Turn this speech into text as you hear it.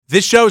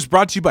This show is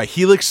brought to you by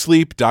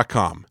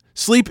HelixSleep.com.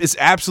 Sleep is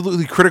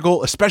absolutely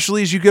critical,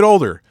 especially as you get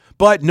older.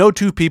 But no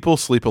two people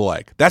sleep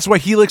alike. That's why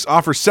Helix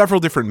offers several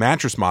different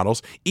mattress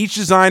models, each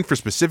designed for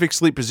specific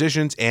sleep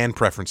positions and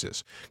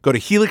preferences. Go to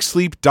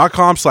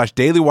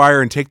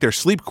HelixSleep.com/dailywire and take their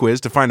sleep quiz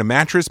to find a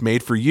mattress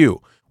made for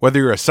you. Whether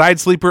you're a side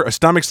sleeper, a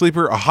stomach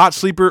sleeper, a hot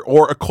sleeper,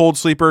 or a cold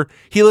sleeper,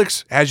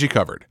 Helix has you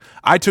covered.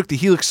 I took the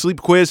Helix sleep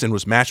quiz and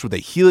was matched with a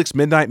Helix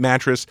Midnight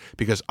mattress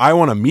because I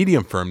want a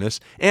medium firmness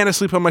and a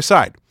sleep on my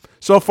side.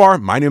 So far,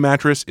 my new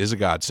mattress is a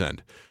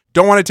godsend.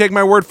 Don't want to take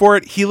my word for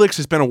it? Helix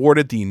has been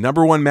awarded the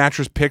 #1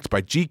 mattress picked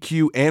by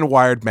GQ and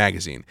Wired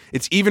magazine.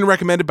 It's even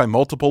recommended by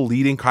multiple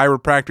leading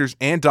chiropractors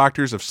and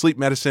doctors of sleep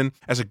medicine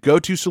as a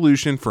go-to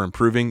solution for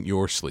improving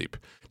your sleep.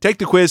 Take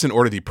the quiz and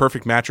order the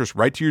perfect mattress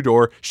right to your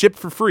door, shipped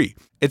for free.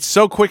 It's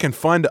so quick and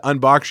fun to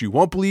unbox you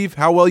won't believe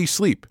how well you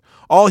sleep.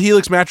 All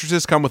Helix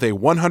mattresses come with a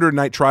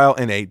 100-night trial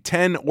and a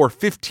 10 or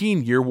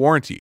 15-year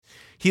warranty.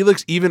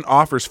 Helix even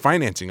offers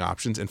financing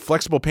options and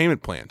flexible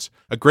payment plans.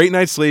 A great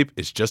night's sleep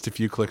is just a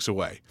few clicks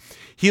away.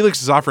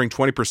 Helix is offering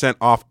 20%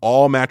 off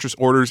all mattress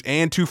orders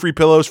and 2 free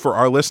pillows for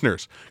our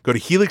listeners. Go to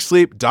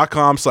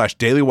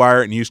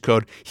HelixSleep.com/dailywire and use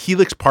code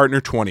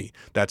HelixPartner20.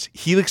 That's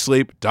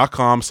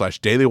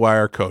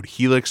HelixSleep.com/dailywire, code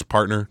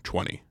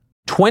HelixPartner20.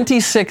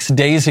 26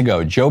 days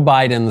ago, Joe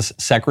Biden's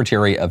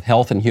Secretary of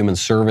Health and Human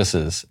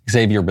Services,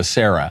 Xavier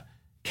Becerra,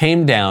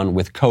 came down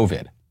with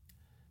COVID.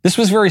 This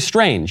was very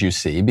strange, you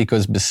see,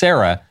 because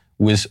Becerra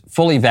was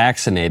fully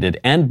vaccinated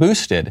and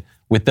boosted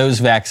with those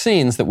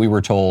vaccines that we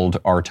were told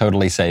are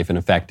totally safe and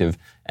effective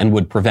and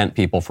would prevent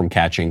people from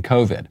catching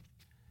COVID.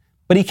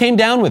 But he came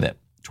down with it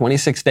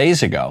 26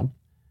 days ago,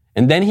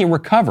 and then he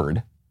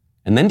recovered.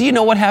 And then do you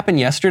know what happened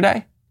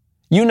yesterday?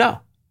 You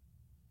know.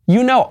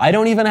 You know. I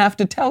don't even have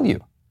to tell you.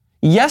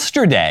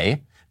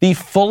 Yesterday, the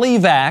fully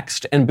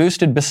vaxxed and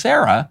boosted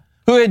Becerra,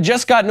 who had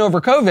just gotten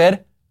over COVID,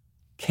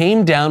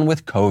 came down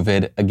with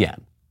COVID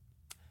again.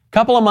 A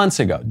couple of months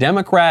ago,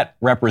 Democrat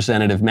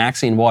Representative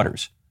Maxine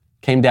Waters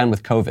came down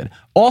with COVID.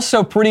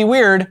 Also pretty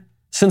weird,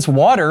 since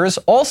Waters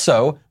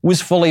also was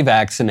fully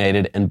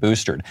vaccinated and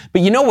boosted.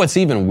 But you know what's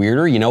even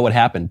weirder? You know what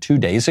happened 2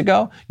 days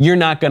ago? You're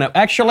not going to...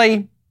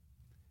 Actually,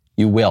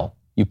 you will.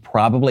 You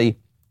probably...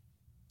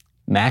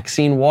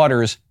 Maxine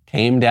Waters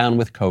came down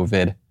with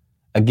COVID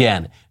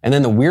again. And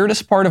then the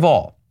weirdest part of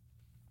all,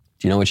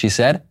 do you know what she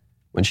said?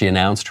 When she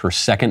announced her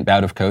second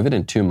bout of COVID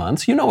in 2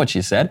 months, you know what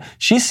she said.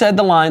 She said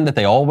the line that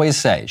they always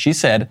say. She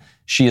said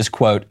she is,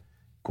 quote,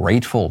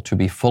 grateful to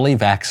be fully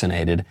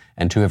vaccinated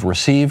and to have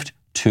received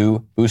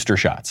 2 booster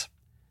shots.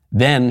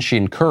 Then she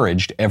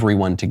encouraged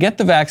everyone to get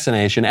the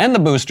vaccination and the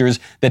boosters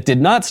that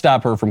did not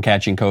stop her from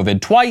catching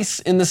COVID twice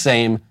in the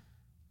same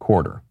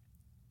quarter.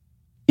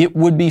 It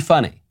would be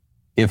funny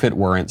if it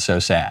weren't so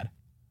sad.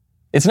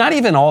 It's not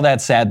even all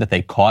that sad that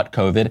they caught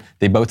COVID.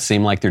 They both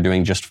seem like they're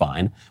doing just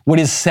fine. What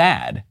is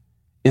sad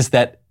is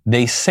that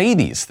they say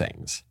these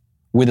things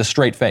with a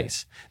straight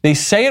face. They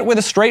say it with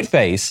a straight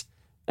face,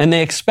 and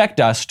they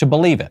expect us to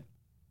believe it.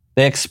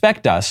 They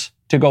expect us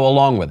to go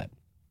along with it.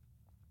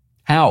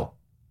 How?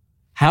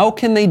 How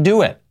can they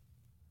do it?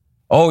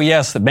 Oh,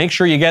 yes, make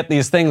sure you get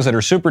these things that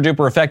are super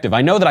duper effective.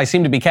 I know that I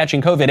seem to be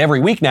catching COVID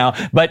every week now,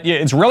 but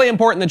it's really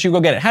important that you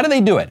go get it. How do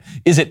they do it?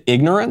 Is it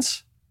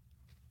ignorance?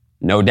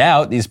 No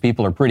doubt these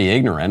people are pretty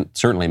ignorant.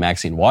 Certainly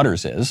Maxine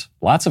Waters is.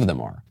 Lots of them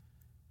are.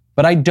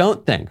 But I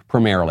don't think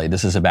primarily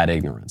this is about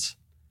ignorance.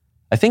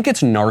 I think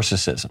it's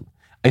narcissism.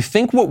 I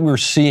think what we're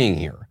seeing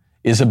here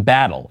is a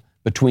battle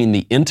between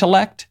the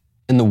intellect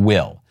and the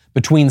will,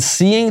 between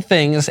seeing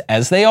things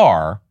as they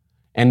are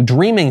and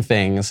dreaming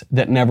things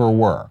that never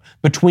were,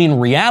 between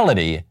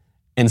reality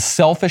and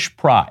selfish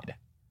pride.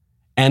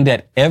 And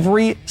at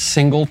every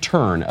single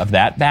turn of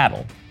that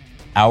battle,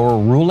 our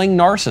ruling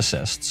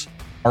narcissists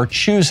are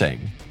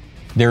choosing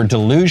their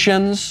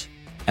delusions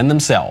and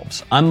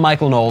themselves. I'm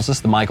Michael Knowles. This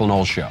is The Michael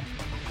Knowles Show.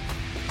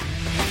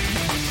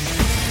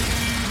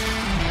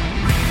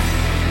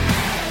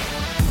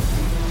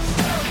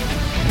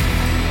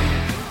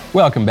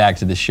 Welcome back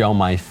to the show.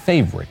 My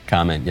favorite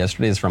comment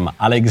yesterday is from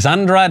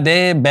Alexandra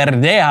de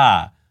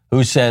Berdeja,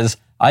 who says,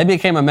 I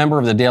became a member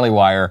of the Daily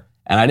Wire,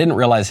 and I didn't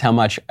realize how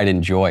much I'd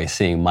enjoy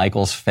seeing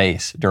Michael's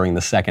face during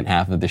the second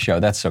half of the show.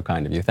 That's so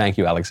kind of you. Thank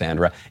you,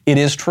 Alexandra. It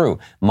is true.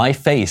 My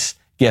face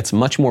gets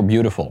much more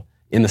beautiful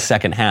in the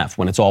second half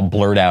when it's all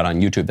blurred out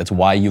on YouTube. That's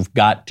why you've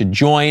got to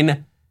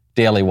join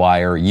Daily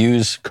Wire.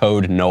 Use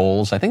code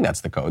Knowles. I think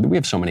that's the code. We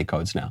have so many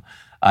codes now.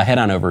 Head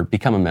on over,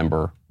 become a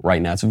member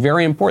right now. It's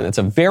very important. It's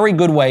a very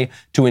good way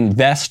to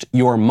invest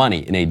your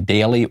money in a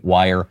Daily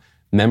Wire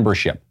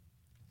membership.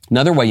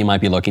 Another way you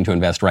might be looking to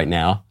invest right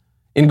now,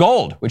 in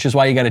gold, which is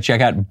why you got to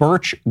check out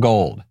Birch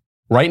Gold.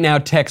 Right now,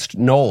 text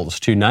Knowles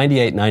to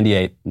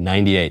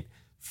 989898.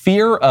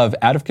 Fear of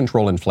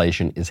out-of-control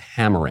inflation is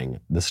hammering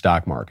the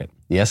stock market.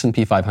 The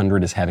S&P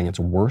 500 is having its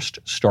worst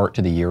start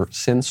to the year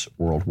since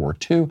World War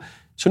II.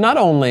 So not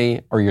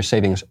only are your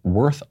savings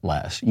worth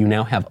less, you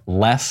now have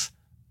less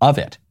of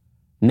it.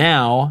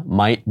 Now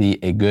might be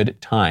a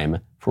good time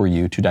for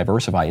you to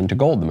diversify into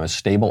gold, the most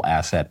stable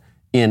asset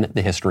in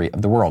the history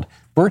of the world.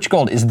 Birch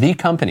Gold is the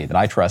company that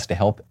I trust to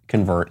help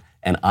convert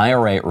an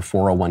IRA or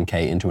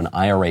 401k into an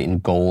IRA in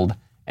gold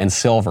and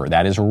silver.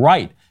 That is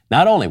right.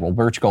 Not only will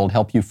Birch Gold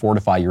help you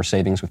fortify your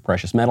savings with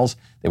precious metals,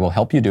 they will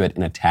help you do it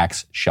in a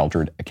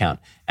tax-sheltered account.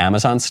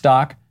 Amazon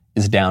stock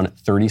is down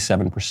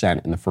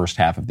 37% in the first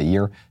half of the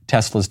year.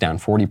 Tesla's down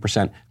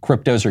 40%.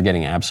 Cryptos are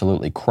getting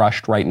absolutely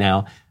crushed right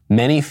now.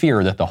 Many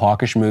fear that the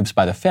hawkish moves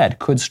by the Fed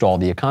could stall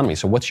the economy.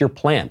 So what's your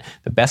plan?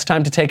 The best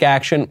time to take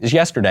action is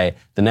yesterday.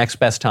 The next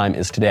best time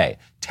is today.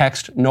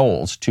 Text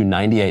Knowles to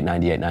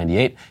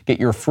 989898. Get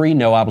your free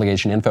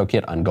no-obligation info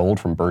kit on gold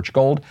from Birch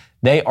Gold.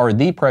 They are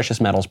the precious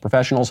metals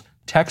professionals.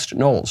 Text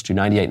Knowles to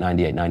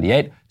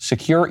 989898.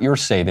 Secure your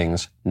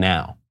savings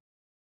now.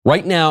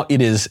 Right now,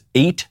 it is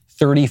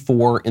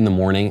 8:34 in the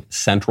morning,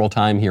 Central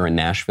Time here in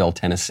Nashville,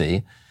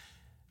 Tennessee.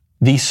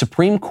 The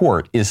Supreme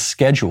Court is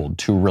scheduled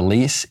to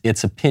release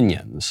its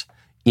opinions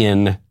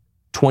in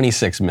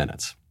 26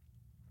 minutes.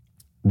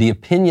 The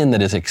opinion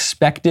that is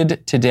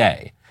expected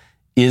today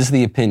is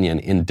the opinion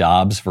in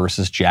Dobbs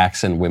versus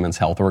Jackson Women's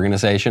Health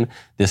Organization.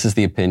 This is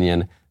the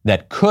opinion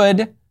that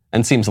could,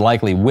 and seems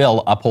likely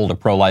will, uphold a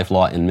pro-life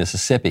law in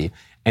Mississippi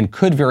and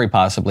could very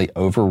possibly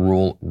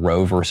overrule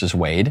Roe versus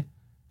Wade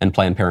and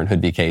Planned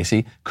Parenthood v.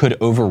 Casey, could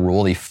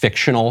overrule the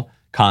fictional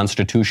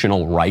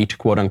constitutional right,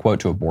 quote unquote,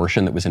 to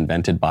abortion that was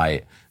invented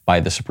by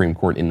the Supreme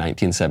Court in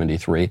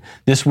 1973.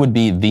 This would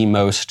be the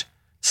most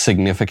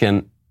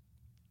significant,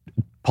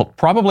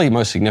 probably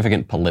most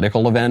significant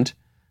political event,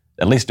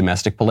 at least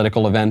domestic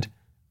political event,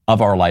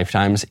 of our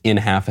lifetimes in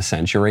half a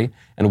century,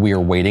 and we are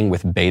waiting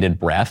with bated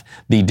breath.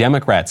 The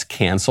Democrats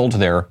canceled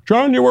their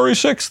January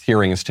 6th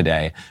hearings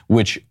today,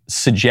 which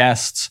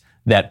suggests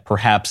that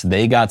perhaps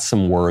they got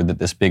some word that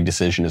this big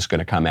decision is going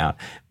to come out.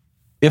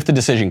 If the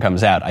decision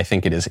comes out, I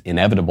think it is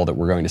inevitable that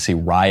we're going to see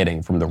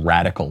rioting from the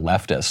radical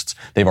leftists.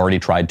 They've already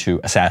tried to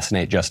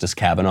assassinate Justice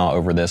Kavanaugh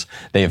over this.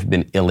 They have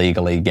been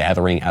illegally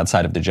gathering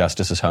outside of the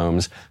justices'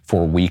 homes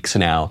for weeks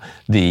now.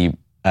 The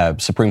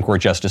Supreme Court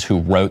justice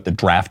who wrote the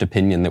draft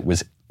opinion that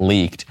was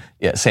leaked,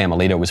 Sam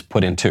Alito, was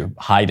put into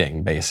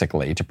hiding,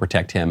 basically, to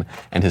protect him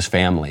and his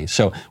family.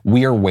 So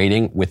we are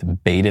waiting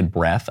with bated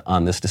breath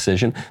on this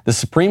decision. The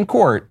Supreme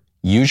Court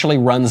usually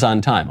runs on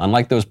time.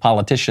 Unlike those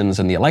politicians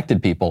and the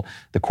elected people,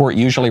 the court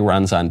usually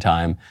runs on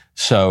time.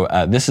 So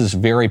this is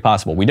very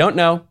possible. We don't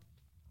know.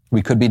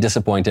 We could be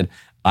disappointed.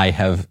 I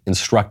have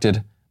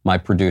instructed my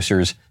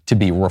producers to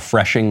be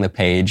refreshing the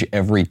page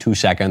every 2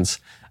 seconds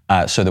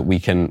so that we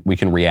can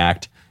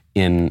react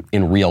in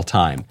real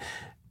time.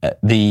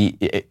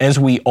 As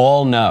we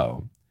all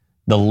know,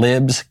 the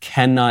libs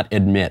cannot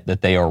admit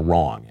that they are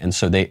wrong. And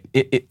so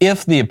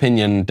if the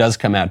opinion does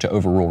come out to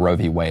overrule Roe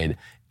v. Wade,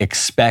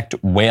 expect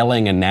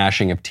wailing and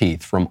gnashing of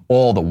teeth from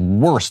all the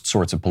worst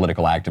sorts of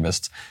political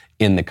activists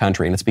in the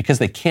country. And it's because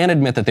they can't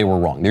admit that they were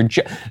wrong.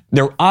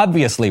 They're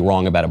obviously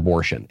wrong about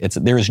abortion.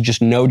 There is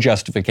just no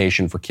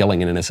justification for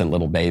killing an innocent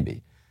little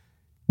baby.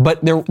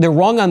 But they're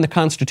wrong on the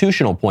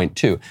constitutional point,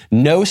 too.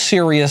 No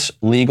serious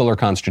legal or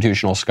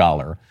constitutional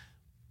scholar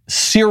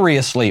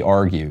seriously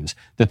argues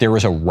that there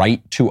is a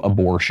right to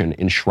abortion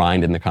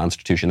enshrined in the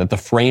Constitution, that the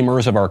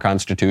framers of our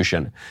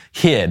Constitution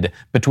hid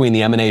between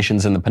the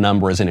emanations and the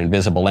penumbras in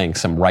invisible ink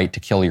some right to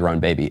kill your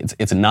own baby.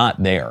 It's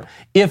not there.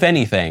 If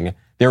anything,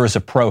 there is a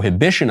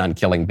prohibition on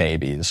killing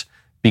babies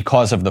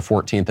because of the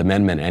 14th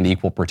Amendment and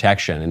equal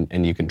protection,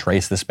 and you can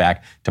trace this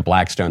back to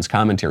Blackstone's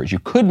commentaries. You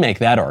could make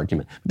that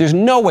argument, but there's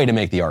no way to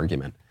make the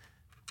argument,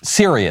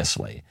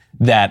 seriously,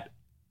 that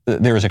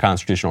there is a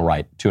constitutional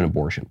right to an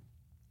abortion.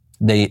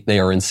 They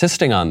are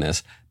insisting on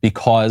this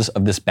because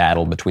of this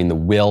battle between the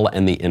will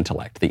and the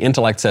intellect. The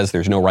intellect says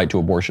there's no right to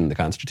abortion in the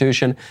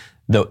Constitution.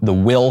 The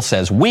will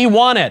says we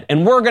want it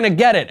and we're going to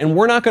get it, and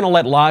we're not going to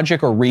let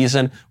logic or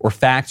reason or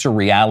facts or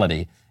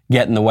reality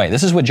get in the way.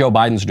 This is what Joe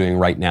Biden's doing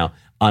right now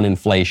on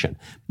inflation.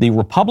 The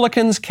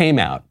Republicans came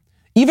out,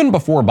 even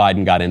before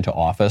Biden got into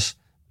office,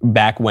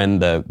 back when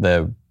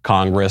the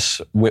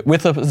Congress,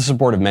 with the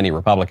support of many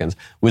Republicans,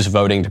 was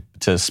voting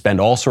to spend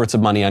all sorts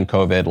of money on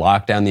COVID,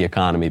 lock down the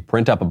economy,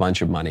 print up a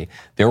bunch of money.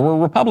 There were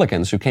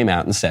Republicans who came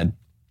out and said,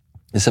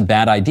 it's a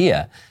bad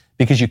idea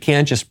because you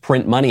can't just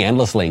print money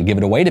endlessly and give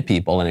it away to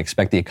people and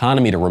expect the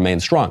economy to remain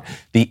strong.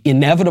 The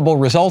inevitable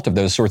result of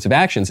those sorts of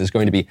actions is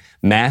going to be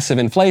massive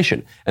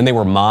inflation. And they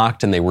were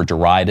mocked and they were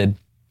derided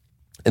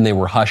and they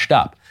were hushed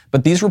up.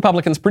 But these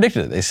Republicans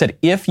predicted it. They said,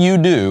 if you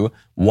do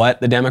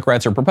what the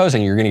Democrats are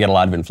proposing, you're going to get a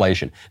lot of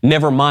inflation.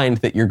 Never mind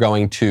that you're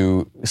going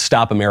to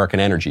stop American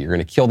energy. You're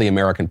going to kill the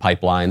American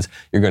pipelines.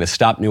 You're going to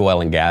stop new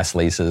oil and gas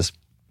leases.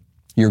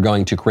 You're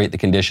going to create the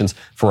conditions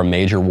for a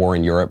major war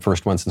in Europe,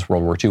 first one since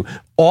World War II.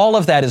 All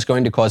of that is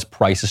going to cause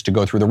prices to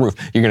go through the roof.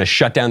 You're going to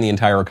shut down the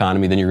entire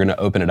economy, then you're going to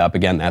open it up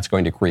again. That's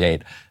going to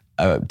create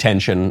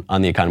tension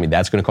on the economy.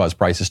 That's going to cause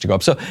prices to go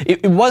up. So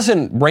it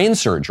wasn't brain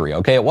surgery,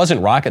 okay? It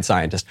wasn't rocket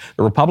scientists.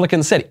 The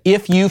Republicans said,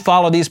 if you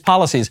follow these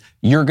policies,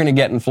 you're going to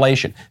get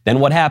inflation. Then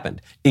what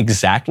happened?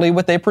 Exactly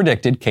what they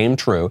predicted came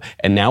true.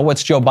 And now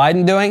what's Joe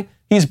Biden doing?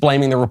 He's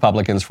blaming the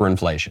Republicans for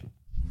inflation.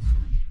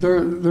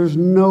 There's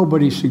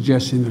nobody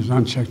suggesting there's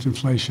unchecked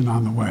inflation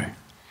on the way.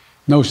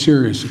 No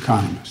serious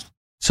economist.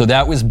 So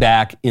that was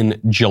back in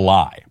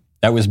July.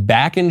 That was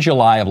back in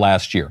July of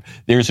last year.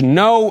 There's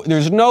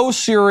no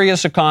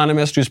serious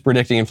economist who's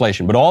predicting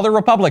inflation, but all the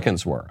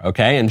Republicans were,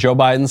 okay? And Joe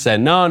Biden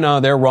said, no,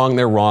 they're wrong,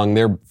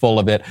 they're full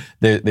of it.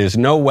 There's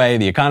no way,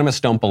 the economists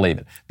don't believe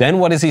it. Then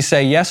what does he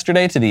say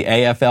yesterday to the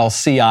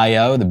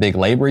AFL-CIO, the big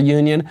labor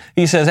union?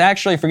 He says,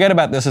 actually, forget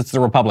about this, it's the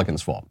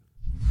Republicans' fault.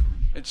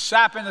 It's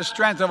sapping the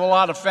strength of a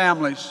lot of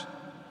families.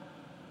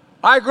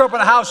 I grew up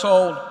in a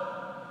household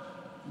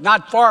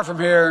not far from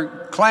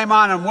here,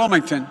 Claymont and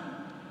Wilmington,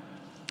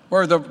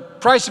 where the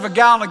price of a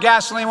gallon of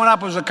gasoline went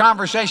up. It was a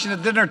conversation at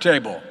the dinner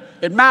table.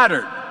 It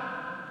mattered.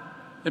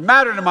 It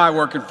mattered to my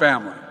working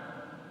family.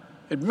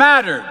 It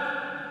mattered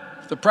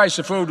if the price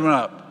of food went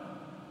up.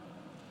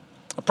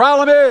 The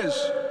problem is,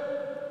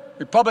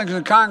 Republicans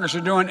in Congress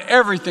are doing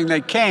everything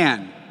they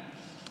can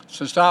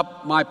to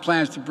stop my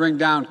plans to bring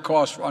down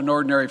costs on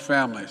ordinary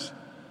families.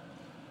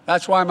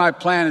 That's why my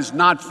plan is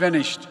not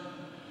finished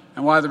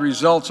and why the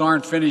results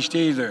aren't finished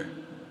either.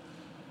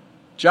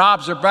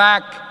 Jobs are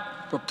back,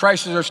 but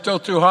prices are still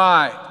too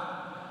high.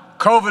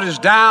 COVID is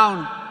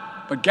down,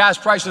 but gas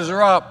prices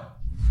are up.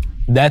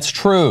 That's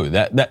true.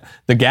 That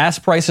the gas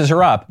prices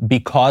are up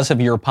because of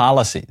your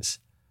policies.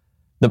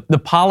 The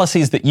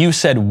policies that you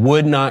said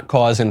would not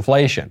cause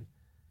inflation.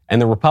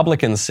 And the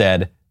Republicans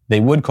said they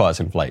would cause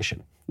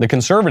inflation. The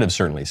conservatives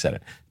certainly said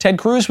it. Ted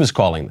Cruz was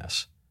calling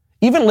this.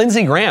 Even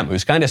Lindsey Graham,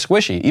 who's kind of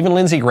squishy, even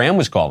Lindsey Graham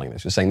was calling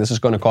this, was saying this is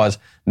going to cause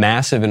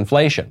massive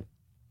inflation.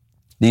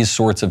 These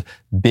sorts of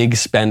big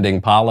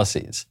spending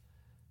policies.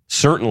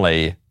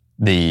 Certainly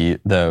the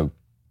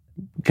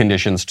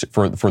conditions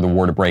for the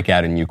war to break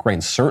out in Ukraine,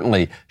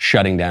 certainly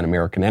shutting down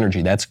American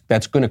energy,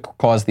 that's going to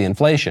cause the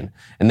inflation.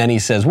 And then he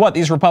says, what,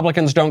 these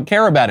Republicans don't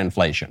care about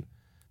inflation.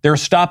 They're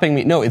stopping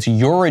me. No, it's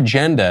your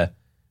agenda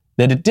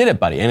that it did it,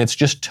 buddy. And it's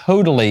just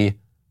totally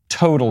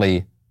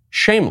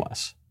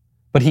shameless.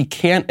 But he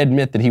can't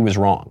admit that he was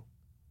wrong.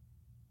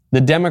 The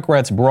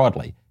Democrats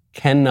broadly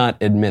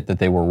cannot admit that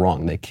they were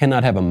wrong. They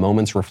cannot have a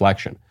moment's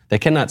reflection. They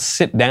cannot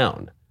sit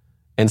down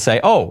and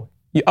say,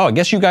 I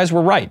guess you guys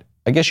were right.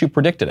 I guess you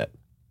predicted it.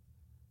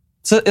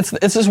 So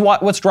this is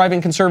what's driving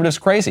conservatives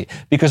crazy,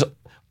 because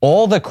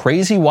all the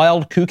crazy,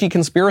 wild, kooky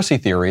conspiracy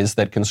theories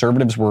that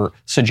conservatives were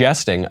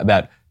suggesting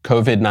about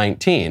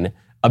COVID-19,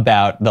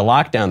 about the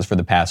lockdowns for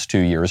the past 2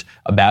 years,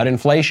 about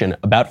inflation,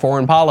 about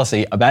foreign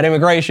policy, about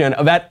immigration,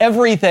 about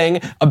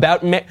everything,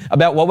 about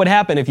what would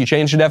happen if you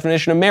change the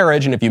definition of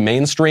marriage and if you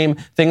mainstream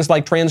things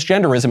like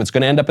transgenderism, it's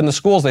going to end up in the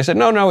schools. They said,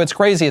 no, it's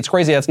crazy,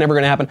 that's never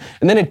going to happen.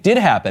 And then it did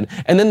happen.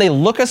 And then they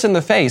look us in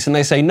the face and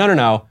they say,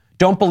 no,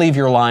 don't believe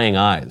your lying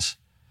eyes.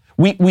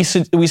 We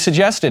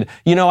suggested,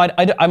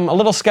 I'm a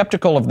little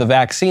skeptical of the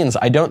vaccines.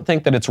 I don't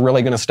think that it's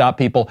really going to stop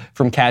people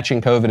from catching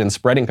COVID and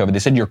spreading COVID. They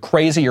said, you're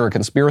crazy, you're a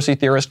conspiracy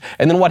theorist.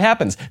 And then what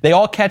happens? They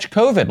all catch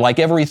COVID like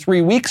every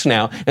 3 weeks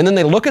now. And then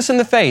they look us in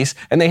the face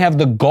and they have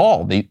the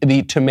gall,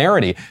 the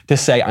temerity to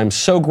say, I'm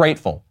so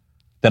grateful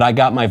that I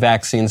got my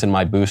vaccines and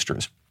my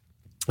boosters.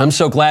 I'm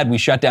so glad we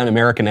shut down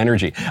American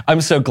energy.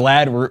 I'm so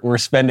glad we're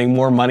spending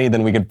more money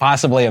than we could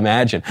possibly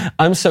imagine.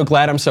 I'm so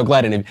glad.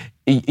 And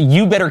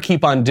you better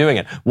keep on doing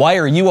it. Why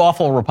are you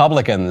awful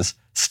Republicans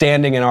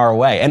standing in our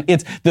way? And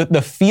it's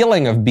the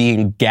feeling of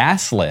being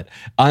gaslit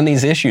on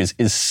these issues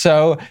is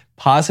so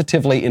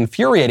positively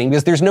infuriating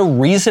because there's no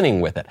reasoning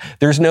with it.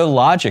 There's no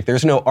logic.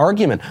 There's no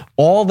argument.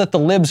 All that the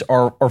libs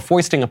are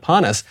foisting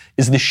upon us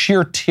is the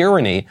sheer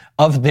tyranny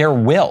of their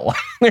will.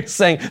 They're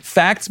saying,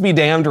 facts be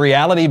damned,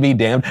 reality be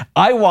damned.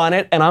 I want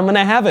it and I'm going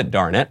to have it,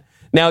 darn it.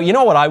 Now, you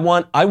know what I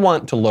want? I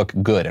want to look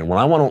good. And when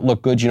I want to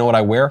look good, you know what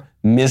I wear?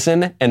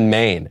 Mizzen and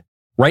Main.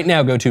 Right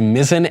now, go to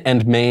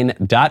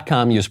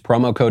mizzenandmain.com. Use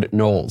promo code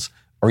Knowles.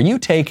 Are you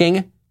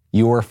taking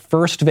your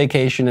first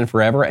vacation in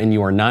forever and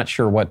you are not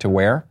sure what to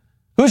wear?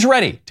 Who's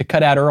ready to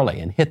cut out early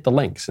and hit the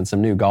links in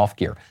some new golf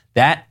gear?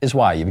 That is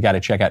why you've got to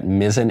check out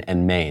Mizzen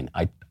and Main.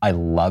 I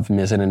love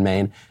Mizzen and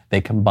Main.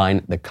 They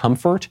combine the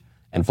comfort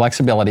and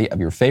flexibility of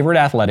your favorite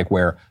athletic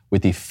wear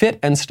with the fit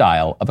and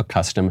style of a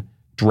custom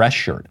dress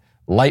shirt.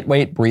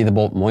 Lightweight,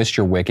 breathable,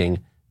 moisture wicking.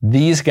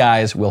 These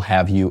guys will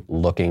have you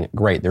looking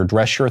great. Their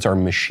dress shirts are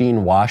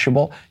machine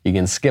washable. You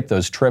can skip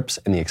those trips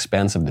and the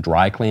expense of the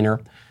dry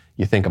cleaner.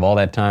 You think of all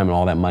that time and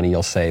all that money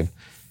you'll save.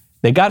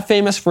 They got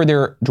famous for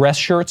their dress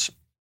shirts.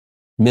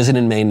 Mizzen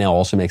and Main now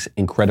also makes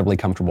incredibly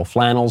comfortable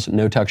flannels,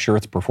 no-tuck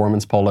shirts,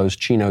 performance polos,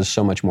 chinos,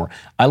 so much more.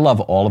 I love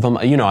all of them.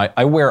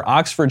 I wear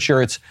Oxford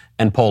shirts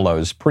and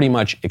polos pretty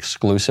much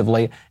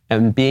exclusively.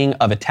 And being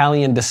of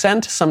Italian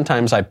descent,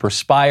 sometimes I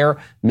perspire.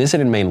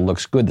 Mizzen and Main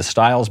looks good. The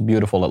style's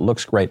beautiful. It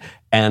looks great.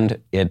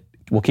 And it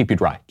will keep you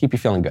dry, keep you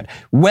feeling good.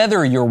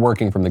 Whether you're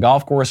working from the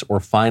golf course or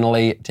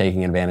finally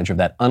taking advantage of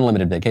that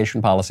unlimited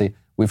vacation policy,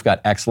 we've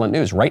got excellent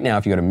news. Right now,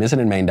 if you go to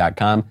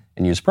mizzenandmain.com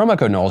and use promo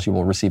code Knowles, you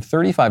will receive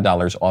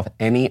 $35 off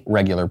any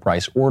regular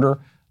price order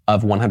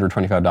of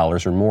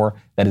 $125 or more.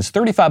 That is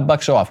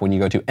 $35 off when you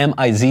go to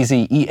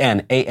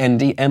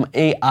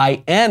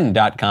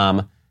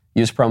mizzenandmain.com.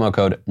 Use promo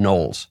code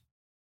Knowles.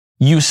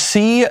 You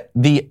see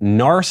the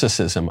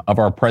narcissism of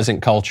our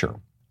present culture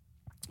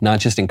not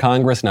just in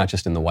Congress, not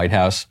just in the White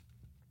House.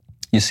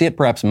 You see it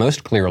perhaps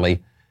most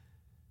clearly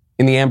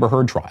in the Amber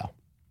Heard trial.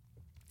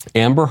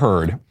 Amber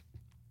Heard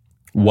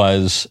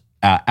was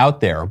out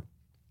there.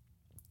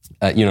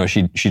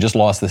 She just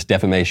lost this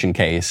defamation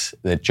case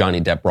that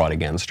Johnny Depp brought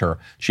against her.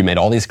 She made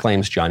all these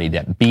claims. Johnny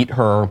Depp beat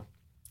her.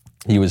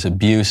 He was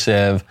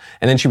abusive.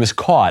 And then she was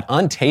caught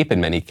on tape in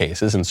many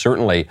cases, and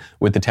certainly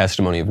with the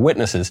testimony of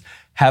witnesses,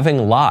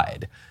 having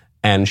lied.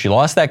 And she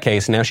lost that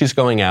case. Now she's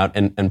going out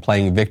and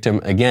playing victim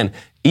again.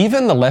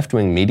 Even the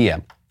left-wing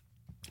media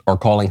are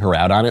calling her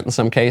out on it in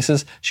some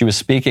cases. She was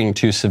speaking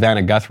to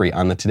Savannah Guthrie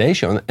on the Today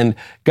Show, and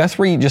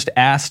Guthrie just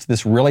asked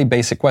this really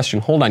basic question.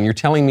 Hold on, you're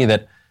telling me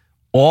that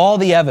all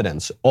the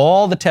evidence,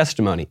 all the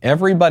testimony,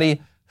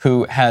 everybody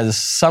who has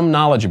some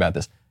knowledge about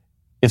this,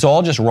 it's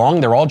all just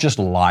wrong? They're all just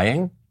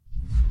lying?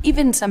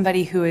 Even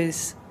somebody who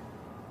is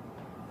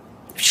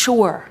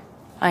sure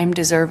I'm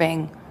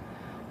deserving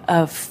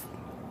of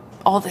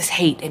all this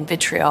hate and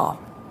vitriol,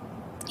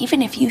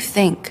 even if you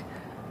think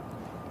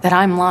that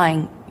I'm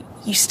lying,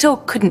 you still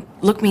couldn't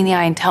look me in the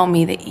eye and tell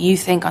me that you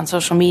think on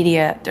social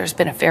media there's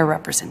been a fair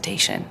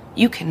representation.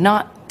 You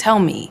cannot tell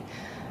me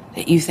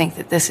that you think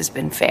that this has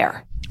been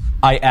fair.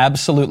 I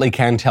absolutely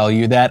can tell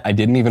you that. I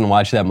didn't even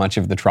watch that much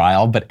of the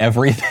trial, but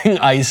everything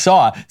I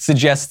saw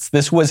suggests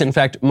this was, in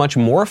fact, much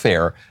more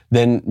fair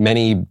than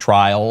many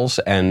trials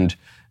and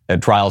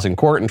trials in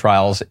court and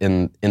trials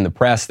in the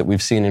press that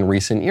we've seen in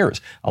recent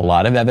years. A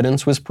lot of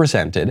evidence was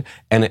presented,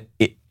 and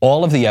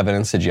all of the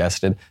evidence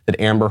suggested that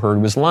Amber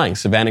Heard was lying.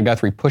 Savannah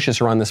Guthrie pushes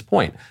her on this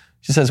point.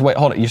 She says, wait,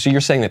 hold on. So you're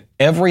saying that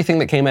everything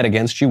that came out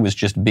against you was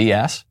just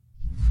BS?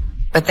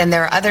 But then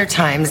there are other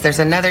times, there's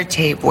another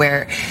tape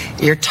where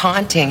you're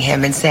taunting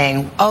him and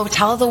saying, oh,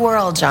 tell the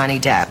world,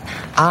 Johnny Depp,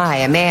 I,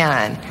 a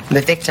man,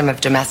 the victim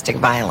of domestic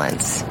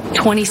violence.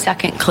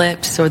 20-second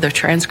clips or the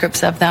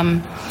transcripts of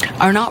them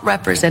are not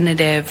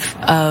representative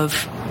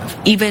of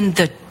even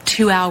the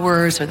 2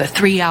 hours or the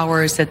 3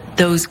 hours that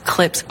those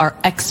clips are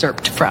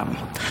excerpt from.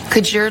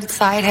 Could your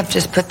side have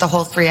just put the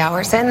whole 3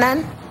 hours in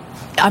then?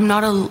 I'm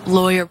not a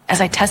lawyer.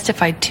 As I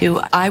testified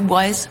to, I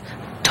was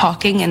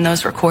talking in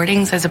those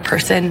recordings as a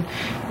person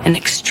in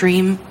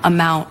extreme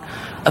amount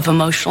of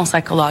emotional,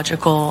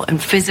 psychological,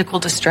 and physical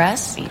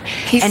distress.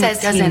 He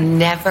says he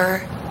never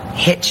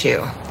hit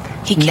you.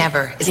 He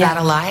never. Is that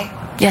a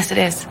lie? Yes, it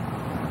is.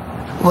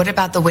 What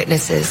about the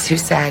witnesses who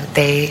said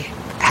they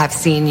have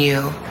seen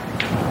you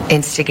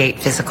instigate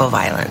physical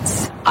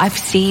violence? I've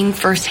seen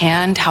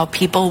firsthand how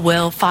people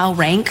will file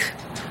rank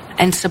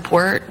and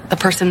support the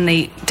person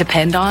they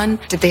depend on.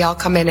 Did they all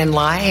come in and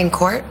lie in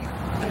court?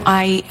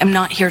 I am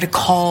not here to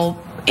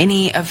call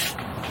any of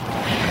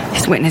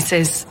his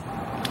witnesses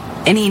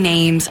any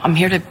names. I'm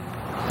here to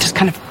just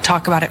kind of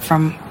talk about it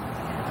from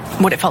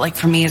what it felt like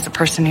for me as a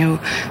person who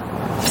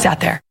sat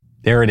there.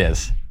 There it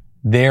is.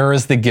 There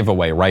is the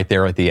giveaway right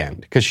there at the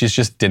end, because she's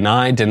just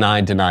deny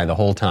the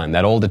whole time.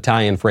 That old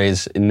Italian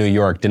phrase in New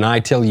York, deny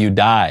till you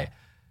die.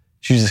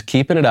 She's just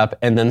keeping it up.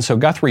 And then so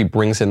Guthrie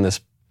brings in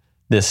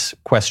this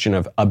question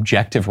of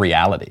objective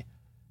reality.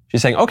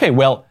 She's saying, okay,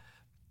 well,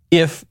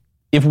 if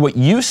what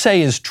you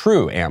say is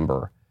true,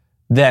 Amber,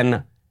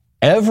 then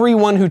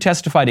everyone who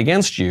testified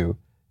against you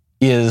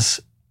is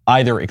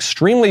either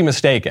extremely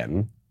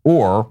mistaken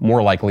or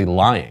more likely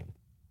lying.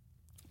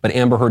 But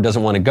Amber Heard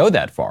doesn't want to go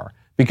that far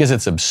because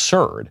it's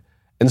absurd.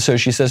 And so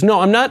she says,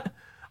 no, I'm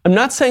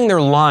not saying they're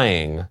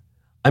lying.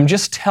 I'm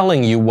just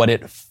telling you what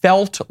it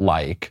felt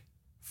like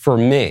for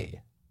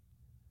me.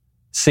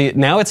 See,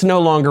 now it's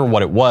no longer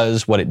what it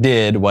was, what it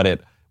did, what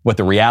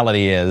the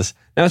reality is.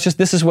 Now it's just,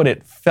 this is what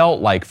it felt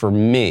like for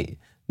me.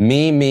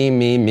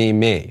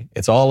 Me.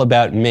 It's all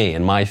about me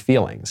and my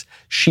feelings.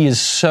 She is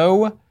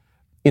so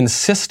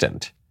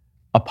insistent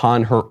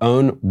upon her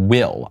own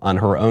will, on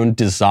her own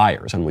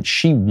desires, on what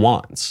she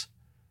wants,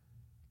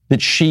 that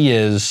she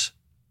is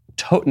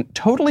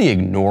totally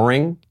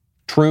ignoring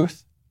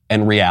truth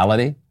and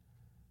reality.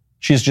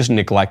 She's just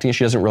neglecting it.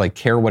 She doesn't really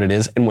care what it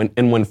is.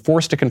 And when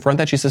forced to confront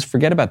that, she says,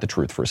 forget about the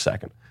truth for a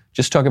second.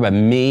 Just talk about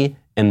me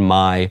and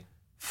my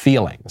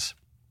feelings.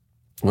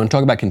 I want to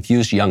talk about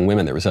confused young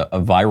women. There was a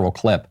viral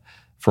clip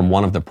from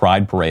one of the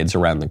pride parades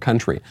around the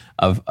country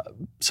of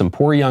some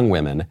poor young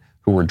women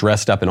who were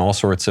dressed up in all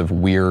sorts of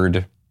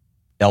weird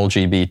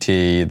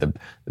LGBT, the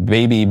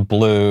baby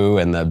blue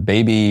and the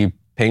baby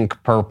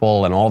pink,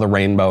 purple, and all the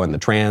rainbow and the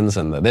trans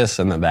and the this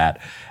and the that.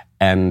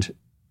 And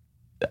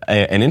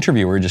an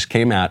interviewer just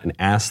came out and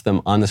asked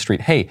them on the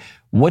street, hey,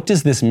 what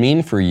does this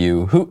mean for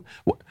you?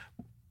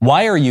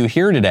 Why are you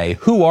here today?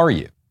 Who are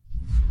you?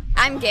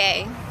 I'm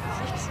gay.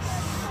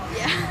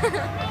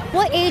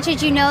 What age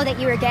did you know that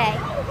you were gay?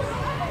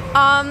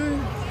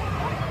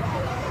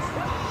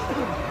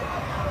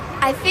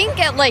 I think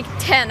at like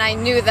 10 I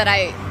knew that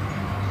I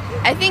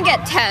think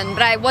at 10,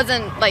 but I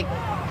wasn't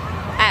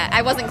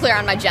clear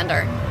on my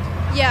gender.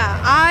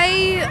 Yeah,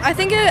 I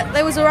think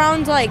it was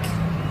around like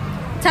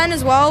 10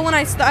 as well when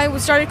I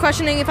started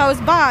questioning if I was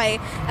bi.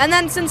 And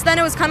then since then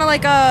it was kind of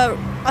like a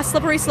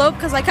slippery slope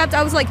because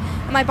I was like,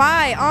 am I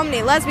bi,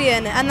 omni,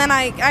 lesbian? And then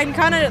I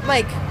kind of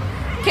like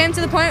came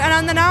to the point,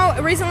 and then now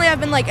recently I've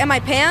been like, am I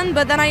pan?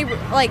 But then I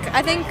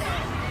think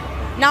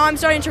now I'm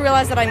starting to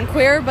realize that I'm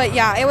queer. But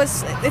yeah,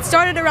 it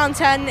started around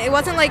 10. It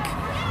wasn't like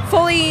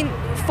fully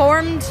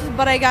formed,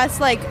 but I guess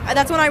like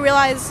that's when I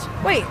realized,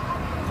 wait,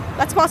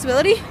 that's a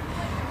possibility.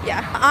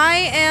 Yeah,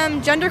 I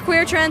am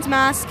genderqueer,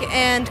 transmasc,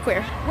 and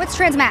queer. What's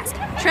transmasc?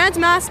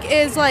 Transmasc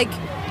is like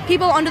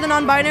people under the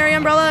non-binary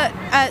umbrella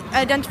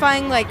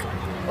identifying like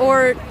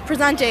or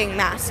presenting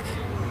masc.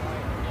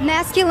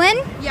 Masculine?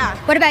 Yeah.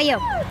 What about you?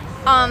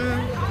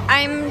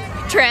 I'm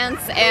trans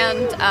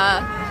and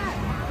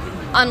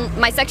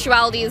my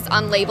sexuality is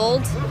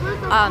unlabeled.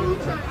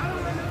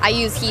 I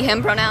use he,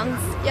 him pronouns.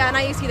 Yeah, and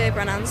I use he, they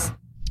pronouns.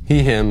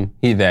 He, him,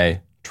 he,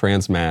 they,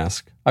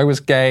 transmasc. I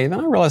was gay, then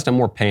I realized I'm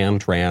more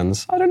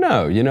pan-trans. I don't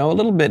know, a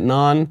little bit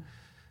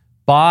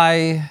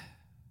bi,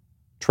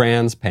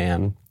 trans,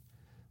 pan.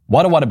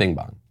 Wada bing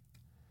bong.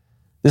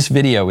 This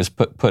video was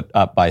put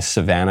up by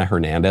Savannah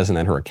Hernandez, and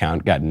then her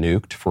account got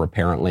nuked for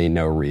apparently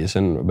no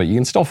reason. But you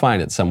can still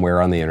find it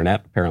somewhere on the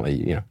internet.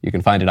 Apparently, you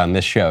can find it on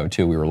this show,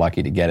 too. We were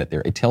lucky to get it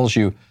there. It tells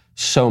you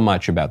so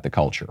much about the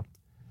culture.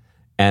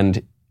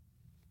 And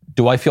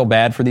do I feel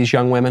bad for these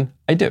young women?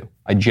 I do.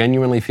 I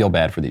genuinely feel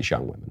bad for these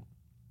young women.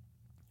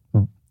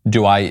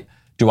 Do I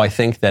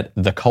think that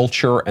the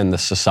culture and the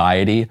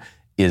society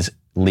is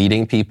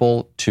leading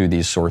people to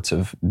these sorts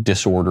of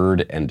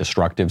disordered and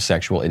destructive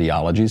sexual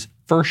ideologies?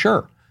 For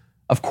sure.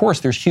 Of course,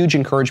 there's huge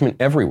encouragement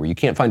everywhere. You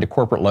can't find a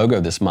corporate logo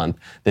this month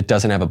that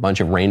doesn't have a bunch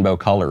of rainbow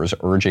colors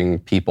urging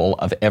people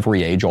of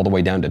every age, all the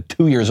way down to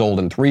 2 years old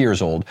and 3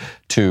 years old,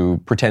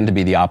 to pretend to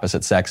be the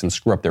opposite sex and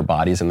screw up their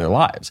bodies and their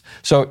lives.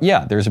 So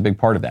yeah, there's a big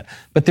part of that.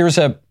 But this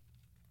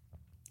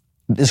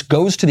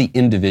goes to the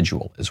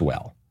individual as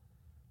well.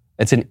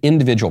 It's an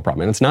individual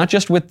problem. And it's not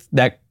just with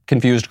that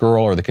confused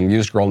girl or the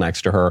confused girl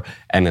next to her,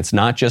 and it's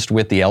not just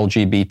with the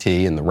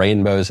LGBT and the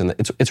rainbows. And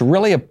it's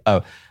really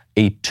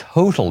a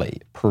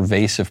totally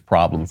pervasive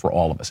problem for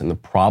all of us. And the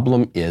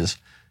problem is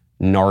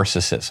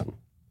narcissism.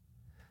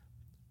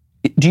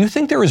 Do you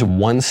think there is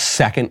 1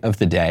 second of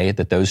the day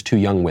that those two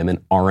young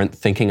women aren't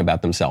thinking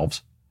about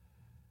themselves?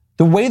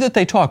 The way that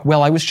they talk,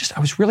 well, I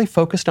was really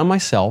focused on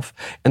myself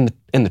and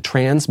the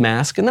trans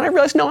masc, and then I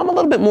realized, no, I'm a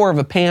little bit more of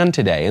a pan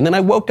today. And then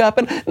I woke up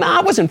and,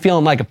 I wasn't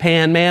feeling like a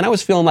pan man. I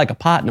was feeling like a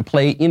pot and a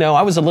plate.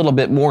 I was a little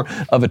bit more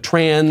of a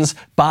trans,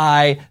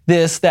 bi,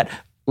 this, that.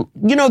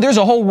 There's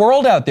a whole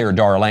world out there,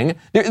 darling.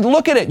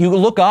 Look at it. You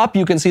look up,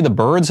 you can see the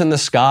birds in the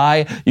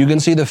sky. You can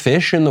see the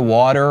fish in the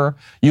water.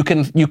 You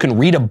can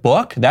read a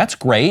book. That's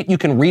great. You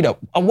can read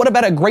what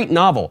about a great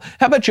novel?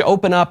 How about you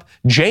open up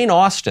Jane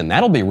Austen?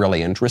 That'll be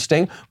really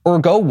interesting. Or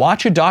go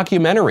watch a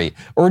documentary.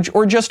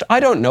 Or just, I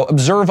don't know,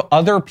 observe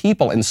other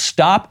people and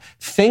stop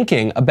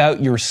thinking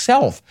about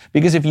yourself.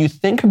 Because if you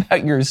think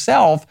about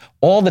yourself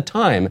all the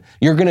time,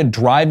 you're going to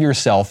drive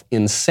yourself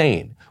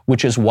insane,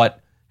 which is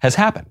what has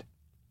happened.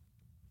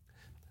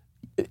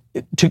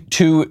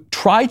 To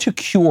try to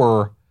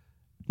cure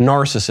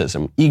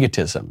narcissism,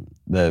 egotism,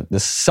 the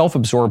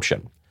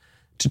self-absorption,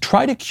 to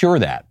try to cure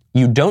that,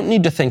 you don't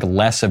need to think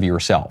less of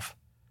yourself.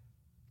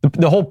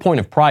 The whole point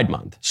of Pride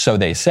Month, so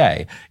they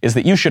say, is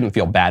that you shouldn't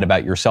feel bad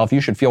about yourself. You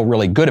should feel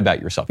really good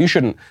about yourself. You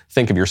shouldn't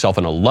think of yourself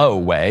in a low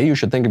way. You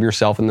should think of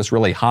yourself in this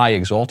really high,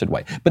 exalted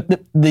way.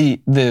 But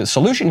the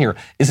solution here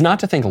is not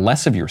to think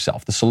less of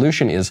yourself. The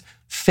solution is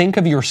think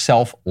of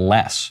yourself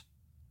less.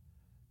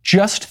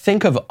 Just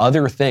think of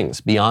other things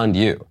beyond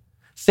you.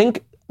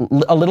 Think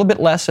a little bit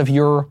less of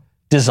your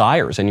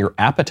desires and your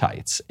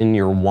appetites and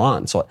your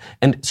wants,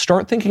 and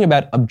start thinking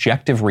about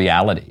objective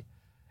reality.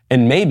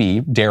 And maybe,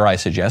 dare I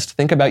suggest,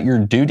 think about your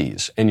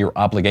duties and your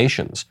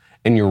obligations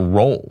and your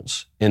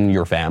roles in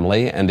your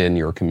family and in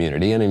your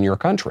community and in your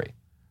country.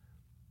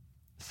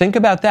 Think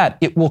about that.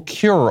 It will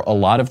cure a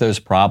lot of those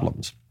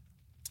problems.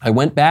 I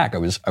went back. I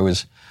was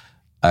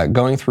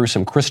going through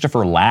some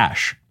Christopher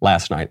Lasch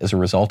last night as a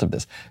result of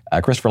this.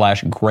 Christopher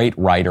Lasch, great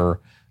writer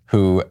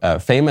who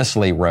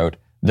famously wrote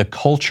The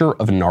Culture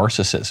of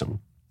Narcissism.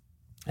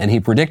 And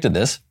he predicted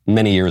this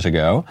many years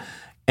ago.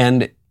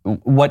 And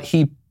what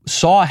he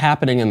saw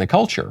happening in the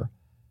culture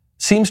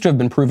seems to have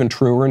been proven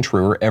truer and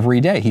truer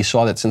every day. He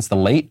saw that since the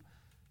early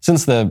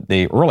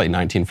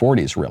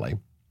 1940s, really,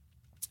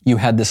 you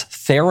had this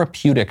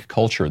therapeutic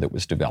culture that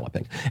was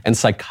developing. And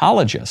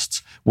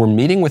psychologists were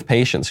meeting with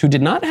patients who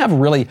did not have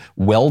really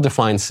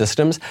well-defined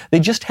systems. They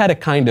just had a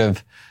kind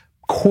of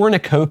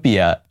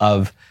cornucopia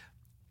of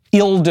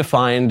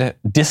ill-defined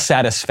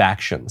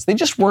dissatisfactions. They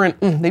just weren't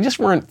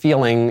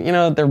feeling,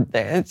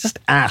 they're just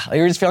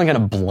feeling kind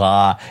of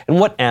blah. And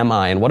what am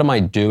I? And what am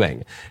I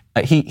doing?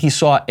 He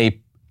saw a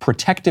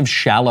protective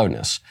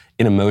shallowness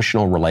in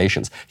emotional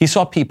relations. He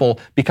saw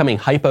people becoming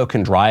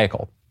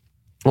hypochondriacal.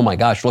 Oh my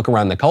gosh, look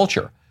around the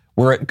culture.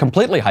 We're a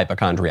completely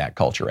hypochondriac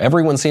culture.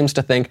 Everyone seems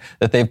to think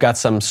that they've got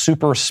some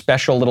super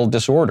special little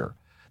disorder.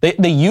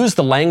 They use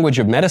the language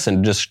of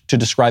medicine to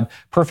describe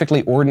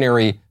perfectly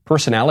ordinary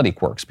personality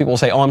quirks. People will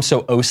say, oh, I'm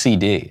so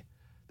OCD.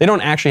 They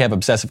don't actually have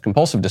obsessive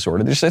compulsive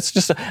disorder. I'm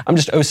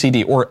just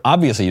OCD. Or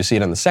obviously you see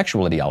it on the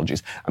sexual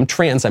ideologies. I'm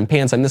trans, I'm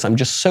pans, I'm this, I'm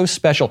just so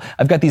special.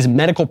 I've got these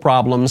medical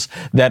problems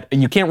that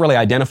you can't really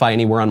identify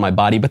anywhere on my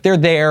body, but they're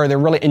there,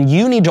 and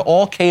you need to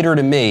all cater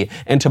to me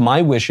and to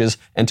my wishes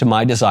and to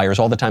my desires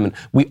all the time. And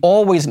we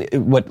always,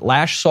 what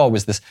Lash saw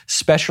was this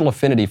special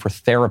affinity for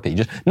therapy.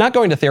 Just not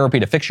going to therapy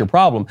to fix your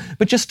problem,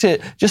 but just to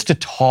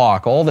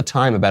talk all the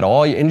time about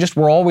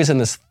we're always in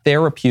this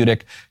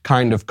therapeutic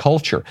kind of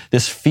culture,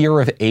 this fear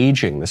of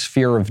aging, this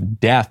fear of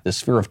death,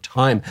 this fear of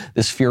time,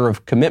 this fear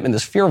of commitment,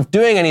 this fear of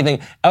doing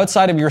anything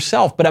outside of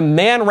yourself. But a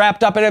man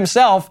wrapped up in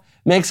himself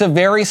makes a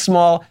very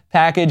small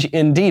package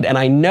indeed. And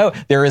I know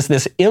there is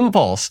this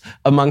impulse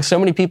among so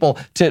many people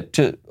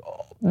to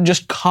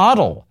just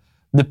coddle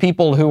the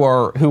people who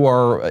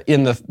are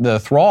in the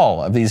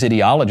thrall of these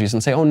ideologies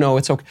and say, oh no,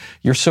 it's okay.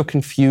 You're so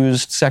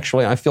confused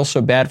sexually. I feel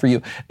so bad for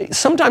you.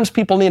 Sometimes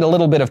people need a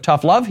little bit of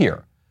tough love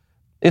here.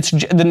 The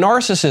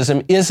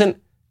narcissism isn't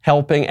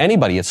helping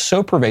anybody. It's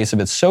so pervasive.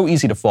 It's so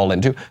easy to fall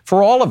into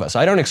for all of us.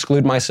 I don't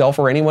exclude myself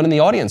or anyone in the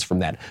audience from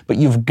that, but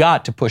you've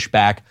got to push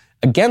back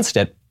against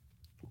it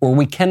or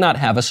we cannot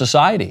have a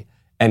society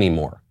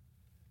anymore.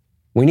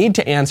 We need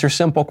to answer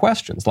simple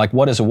questions like,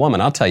 what is a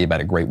woman? I'll tell you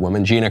about a great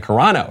woman, Gina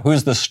Carano,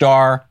 who's the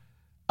star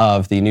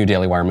of the new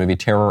Daily Wire movie,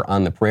 Terror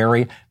on the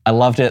Prairie. I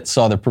loved it,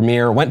 saw the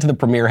premiere, went to the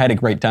premiere, had a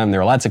great time.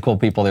 There are lots of cool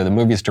people there. The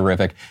movie's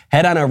terrific.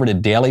 Head on over to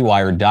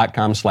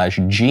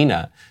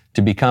dailywire.com/Gina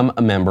to become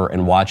a member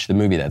and watch the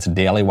movie. That's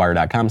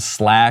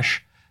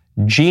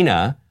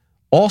dailywire.com/Gina.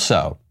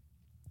 Also,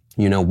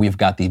 we've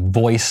got the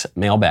voice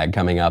mailbag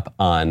coming up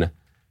on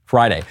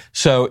Friday.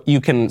 So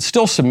you can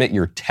still submit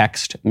your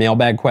text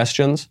mailbag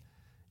questions.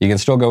 You can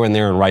still go in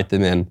there and write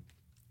them in.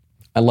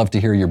 I love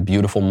to hear your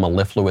beautiful,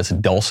 mellifluous,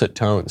 dulcet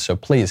tones. So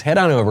please head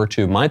on over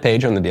to my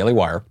page on the Daily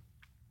Wire.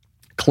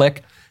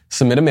 Click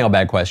Submit a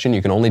Mailbag Question.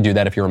 You can only do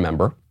that if you're a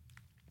member.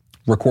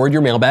 Record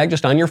your mailbag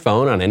just on your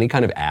phone, on any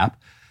kind of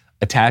app.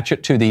 Attach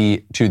it to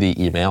the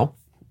email.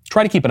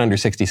 Try to keep it under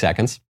 60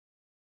 seconds.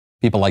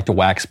 People like to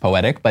wax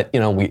poetic, but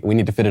we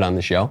need to fit it on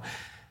the show.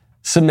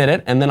 Submit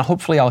it, and then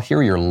hopefully I'll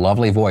hear your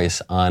lovely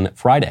voice on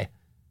Friday.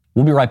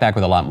 We'll be right back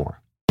with a lot more.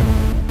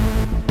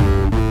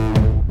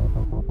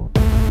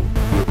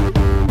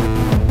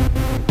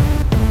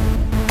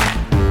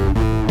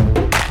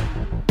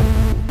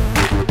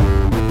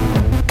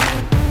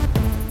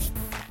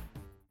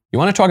 You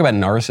want to talk about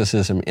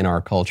narcissism in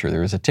our culture? There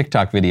was a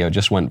TikTok video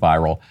just went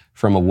viral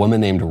from a woman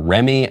named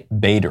Remy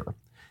Bader.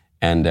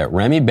 And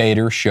Remy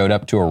Bader showed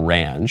up to a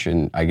ranch,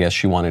 and I guess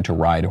she wanted to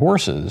ride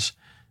horses,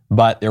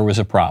 but there was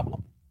a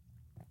problem.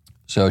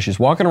 So she's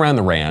walking around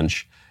the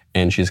ranch,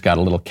 and she's got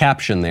a little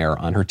caption there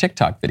on her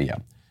TikTok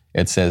video.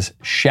 It says,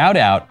 "Shout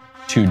out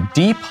to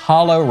Deep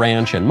Hollow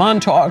Ranch in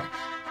Montauk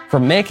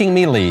for making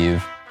me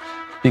leave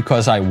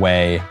because I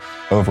weigh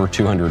over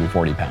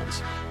 240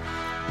 pounds."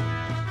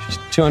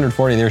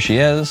 240, there she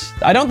is.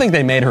 I don't think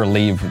they made her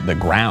leave the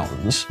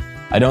grounds.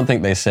 I don't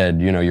think they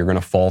said, you're going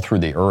to fall through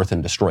the earth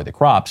and destroy the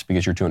crops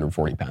because you're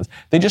 240 pounds.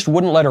 They just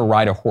wouldn't let her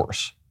ride a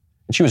horse.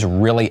 And she was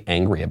really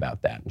angry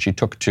about that. And she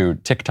took to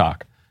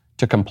TikTok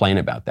to complain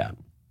about that.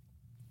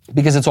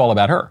 Because it's all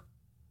about her.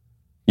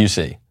 You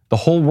see, the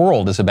whole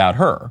world is about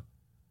her.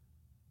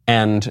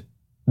 And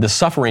the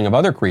suffering of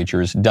other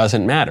creatures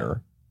doesn't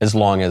matter as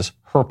long as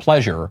her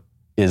pleasure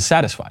is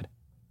satisfied.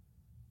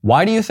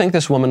 Why do you think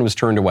this woman was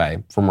turned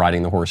away from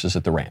riding the horses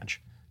at the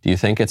ranch? Do you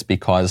think it's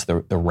because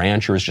the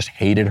ranchers just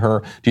hated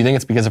her? Do you think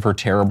it's because of her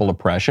terrible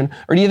oppression?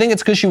 Or do you think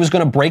it's because she was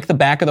going to break the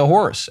back of the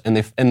horse and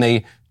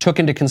they took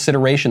into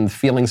consideration the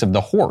feelings of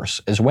the horse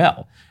as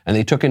well? And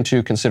they took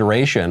into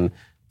consideration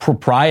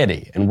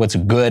propriety and what's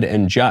good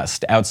and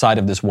just outside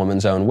of this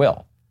woman's own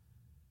will.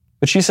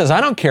 But she says, I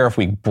don't care if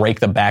we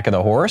break the back of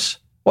the horse.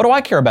 What do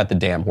I care about the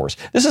damn horse?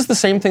 This is the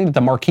same thing that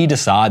the Marquis de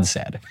Sade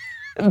said.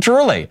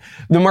 Truly,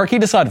 the Marquis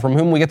de Sade, from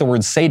whom we get the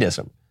word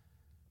sadism,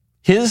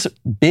 his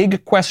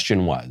big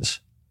question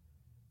was,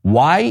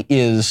 why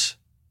is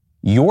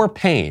your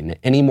pain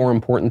any more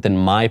important than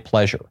my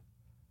pleasure?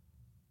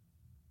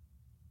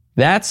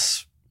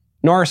 That's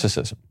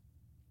narcissism.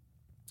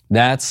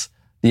 That's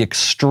the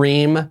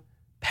extreme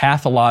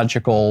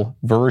pathological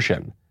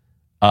version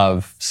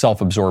of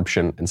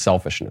self-absorption and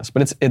selfishness.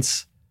 But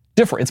it's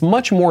different. It's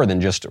much more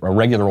than just a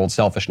regular old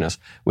selfishness,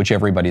 which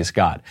everybody's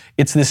got.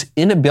 It's this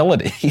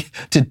inability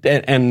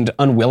and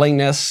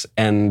unwillingness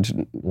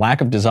and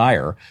lack of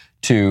desire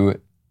to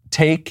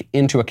take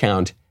into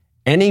account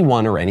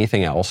anyone or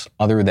anything else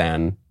other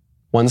than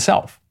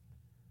oneself.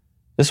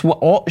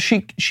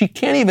 She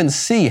can't even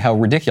see how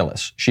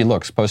ridiculous she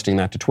looks posting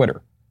that to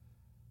Twitter.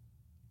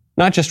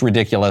 Not just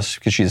ridiculous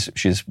because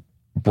she's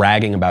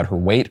bragging about her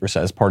weight or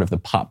as part of the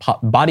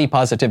body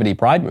positivity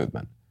pride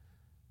movement.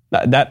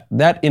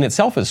 That in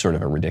itself is sort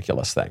of a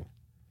ridiculous thing.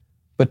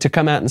 But to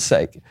come out and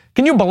say,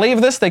 can you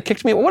believe this? They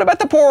kicked me. What about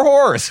the poor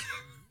horse?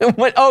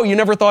 Oh, you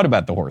never thought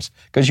about the horse.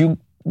 Because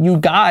you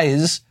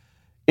guys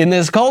in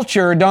this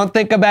culture don't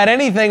think about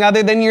anything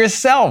other than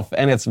yourself.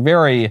 And it's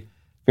very,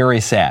 very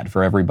sad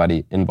for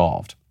everybody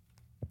involved.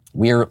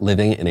 We are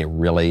living in a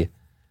really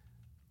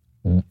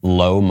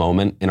low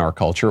moment in our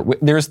culture.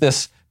 There's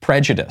this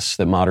prejudice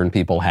that modern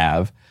people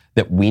have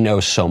that we know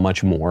so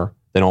much more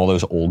than all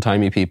those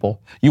old-timey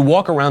people. You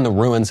walk around the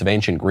ruins of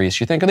ancient Greece,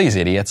 you think, are these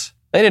idiots?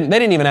 They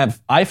didn't even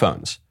have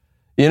iPhones.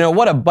 You know,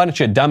 what a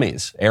bunch of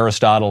dummies.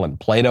 Aristotle and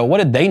Plato, what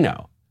did they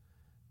know?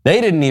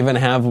 They didn't even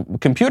have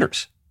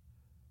computers.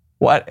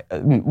 What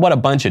a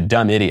bunch of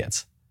dumb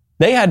idiots.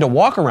 They had to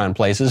walk around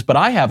places, but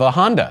I have a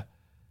Honda.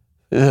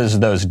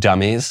 Those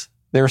dummies.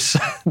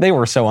 They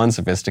were so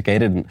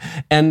unsophisticated.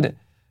 And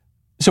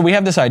so we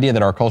have this idea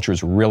that our culture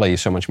is really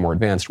so much more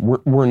advanced.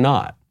 We're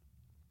not.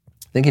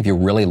 I think if you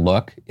really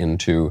look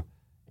into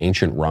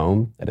ancient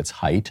Rome at its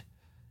height,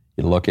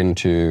 you look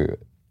into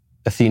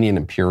Athenian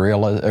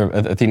imperial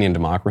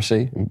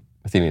democracy,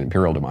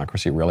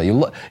 really.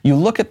 You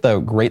look at the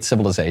great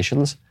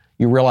civilizations,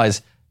 you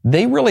realize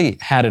they really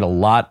had it a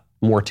lot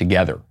more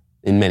together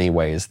in many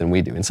ways than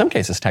we do. In some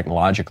cases,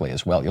 technologically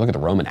as well. You look at the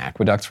Roman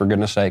aqueducts, for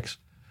goodness sakes.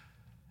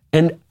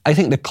 And I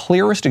think the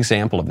clearest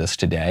example of this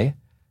today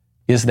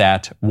is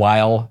that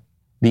while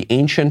the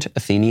ancient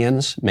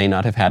Athenians may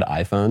not have had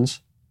iPhones,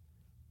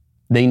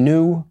 they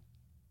knew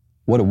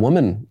what a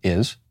woman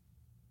is.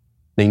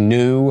 They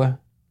knew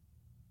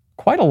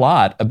quite a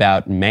lot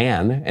about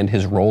man and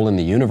his role in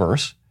the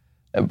universe.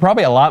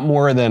 Probably a lot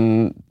more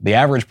than the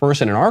average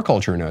person in our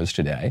culture knows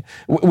today.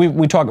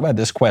 We talk about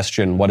this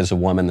question, what is a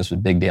woman? This was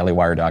a big Daily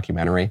Wire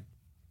documentary.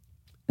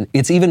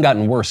 It's even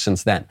gotten worse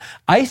since then.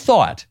 I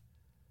thought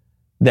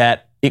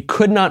that it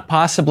could not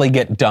possibly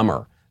get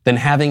dumber than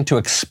having to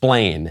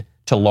explain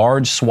to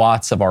large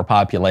swaths of our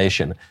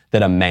population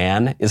that a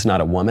man is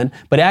not a woman.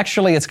 But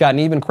actually, it's gotten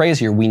even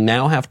crazier. We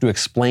now have to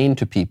explain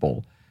to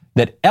people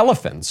that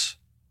elephants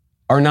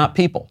are not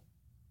people.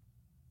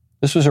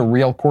 This was a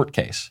real court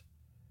case.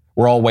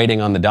 We're all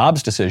waiting on the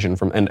Dobbs decision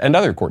and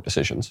other court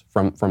decisions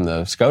from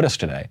the SCOTUS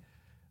today.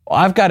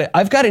 I've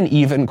got an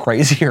even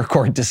crazier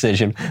court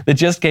decision that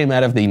just came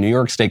out of the New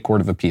York State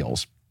Court of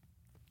Appeals.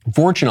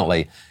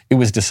 Fortunately, it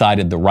was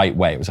decided the right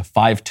way. It was a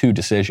 5-2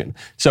 decision.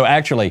 So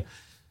actually,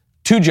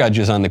 2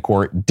 judges on the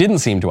court didn't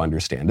seem to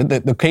understand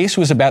it. The case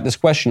was about this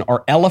question,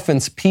 are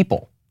elephants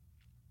people?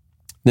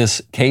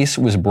 This case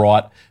was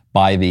brought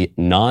by the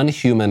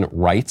Non-Human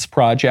Rights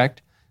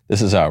Project.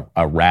 This is a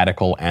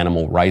radical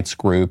animal rights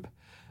group.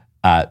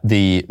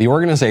 The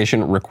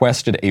organization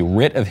requested a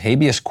writ of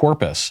habeas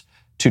corpus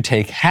to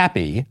take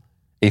Happy,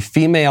 a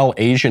female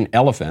Asian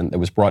elephant that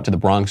was brought to the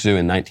Bronx Zoo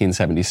in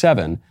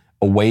 1977,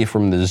 away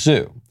from the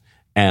zoo.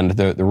 And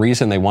the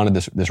reason they wanted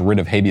this writ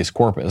of habeas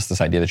corpus, this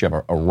idea that you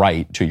have a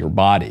right to your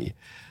body,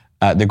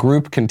 the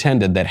group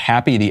contended that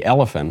Happy the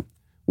elephant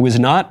was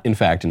not, in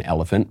fact, an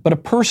elephant, but a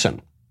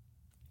person.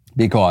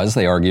 Because,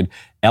 they argued,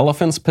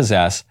 elephants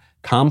possess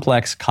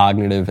complex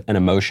cognitive and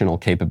emotional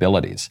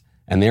capabilities.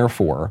 And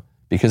therefore,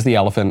 because the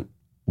elephant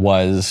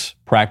was,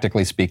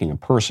 practically speaking, a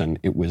person,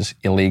 it was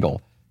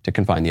illegal to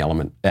confine the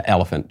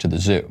elephant to the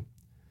zoo.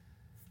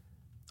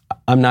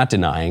 I'm not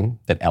denying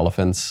that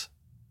elephants,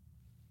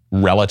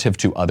 relative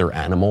to other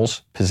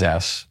animals,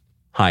 possess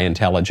high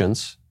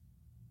intelligence.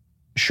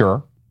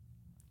 Sure.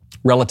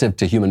 Relative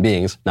to human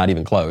beings, not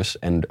even close,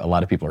 and a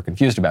lot of people are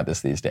confused about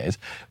this these days.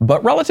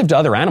 But relative to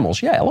other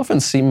animals, yeah,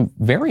 elephants seem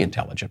very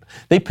intelligent.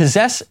 They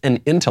possess an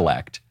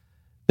intellect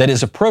that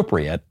is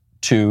appropriate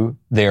to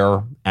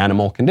their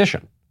animal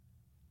condition.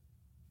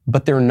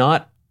 But they're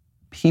not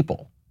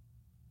people.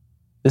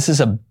 This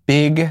is a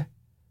big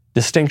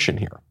distinction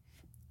here.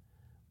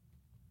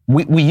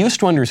 We used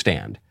to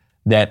understand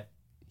that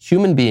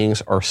human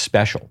beings are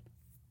special.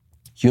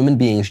 Human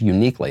beings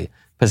uniquely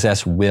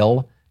possess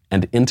will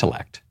and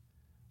intellect.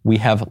 We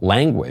have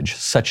language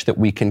such that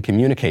we can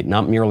communicate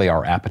not merely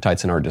our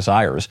appetites and our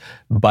desires,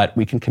 but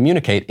we can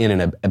communicate in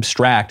an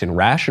abstract and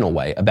rational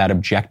way about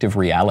objective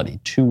reality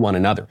to one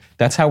another.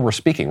 That's how we're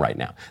speaking right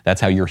now. That's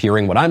how you're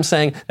hearing what I'm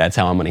saying. That's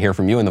how I'm going to hear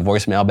from you in the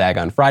voicemail bag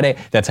on Friday.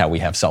 That's how we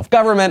have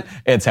self-government.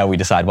 It's how we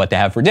decide what to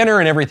have for dinner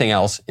and everything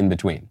else in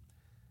between.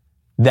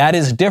 That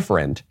is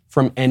different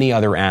from any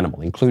other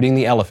animal, including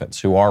the elephants,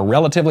 who are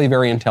relatively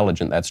very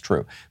intelligent, that's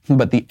true.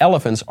 But the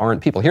elephants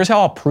aren't people. Here's how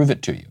I'll prove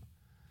it to you.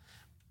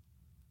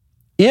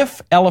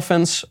 If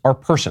elephants are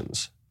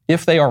persons,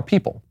 if they are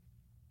people,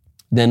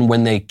 then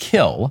when they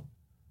kill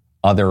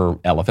other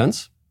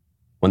elephants,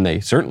 when they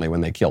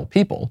kill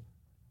people,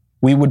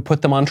 we would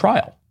put them on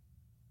trial,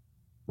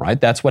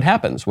 right? That's what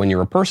happens when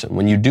you're a person.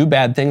 When you do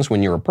bad things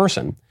when you're a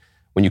person,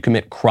 when you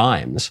commit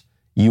crimes,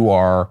 you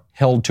are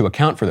held to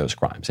account for those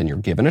crimes, and you're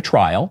given a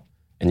trial,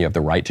 and you have the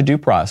right to due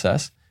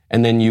process,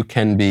 and then you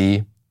can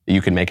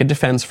make a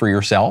defense for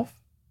yourself,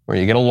 or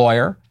you get a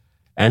lawyer,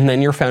 and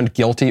then you're found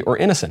guilty or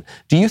innocent.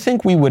 Do you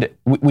think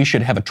we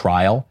should have a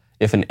trial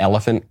if an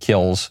elephant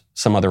kills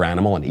some other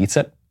animal and eats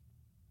it?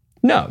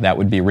 No, that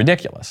would be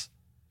ridiculous.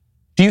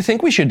 Do you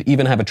think we should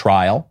even have a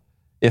trial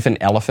if an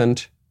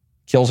elephant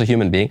kills a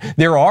human being?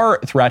 There are,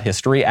 throughout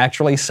history,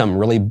 actually some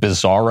really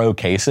bizarro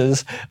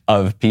cases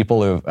of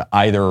people who,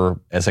 either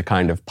as a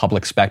kind of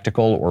public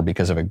spectacle or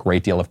because of a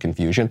great deal of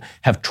confusion,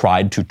 have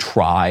tried to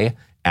try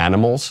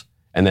animals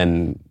and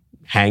then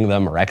hang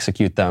them or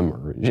execute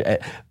them.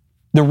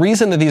 The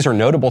reason that these are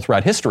notable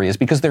throughout history is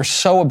because they're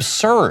so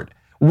absurd.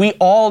 We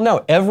all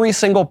know, every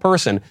single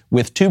person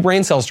with 2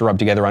 brain cells to rub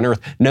together on Earth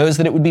knows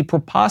that it would be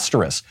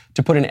preposterous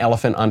to put an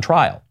elephant on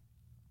trial.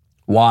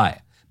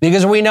 Why?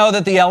 Because we know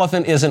that the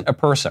elephant isn't a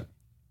person.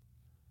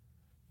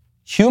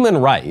 Human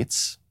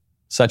rights,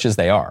 such as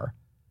they are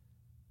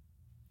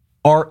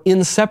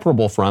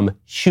inseparable from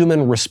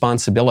human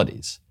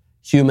responsibilities,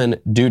 human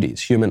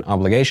duties, human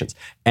obligations.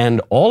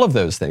 And all of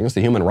those things,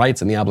 the human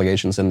rights and the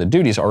obligations and the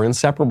duties, are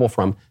inseparable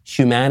from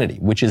humanity,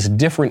 which is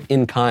different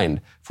in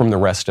kind from the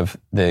rest of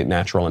the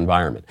natural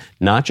environment.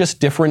 Not just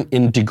different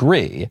in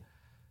degree,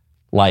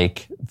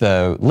 like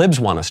the libs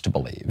want us to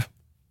believe,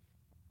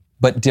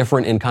 but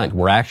different in kind.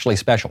 We're actually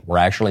special. We're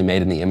actually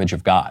made in the image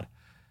of God.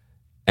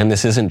 And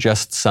this isn't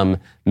just some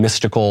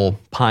mystical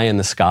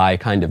pie-in-the-sky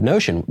kind of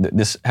notion.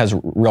 This has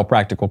real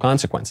practical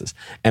consequences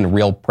and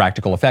real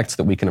practical effects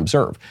that we can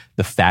observe.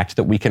 The fact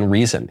that we can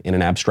reason in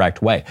an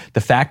abstract way. The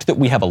fact that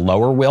we have a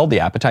lower will, the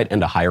appetite,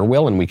 and a higher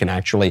will, and we can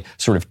actually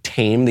sort of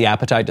tame the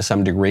appetite to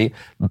some degree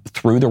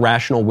through the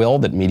rational will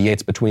that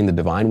mediates between the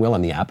divine will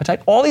and the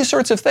appetite. All these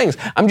sorts of things.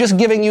 I'm just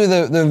giving you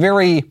the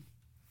very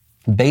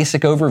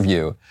basic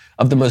overview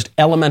of the most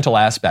elemental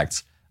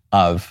aspects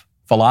of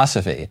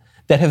philosophy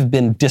that have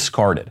been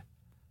discarded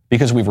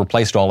because we've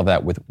replaced all of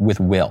that with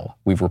will.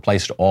 We've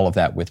replaced all of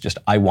that with just,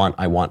 I want.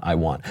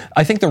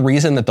 I think the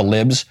reason that the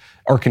libs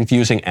are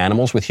confusing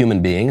animals with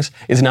human beings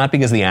is not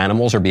because the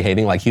animals are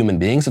behaving like human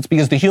beings. It's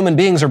because the human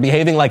beings are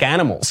behaving like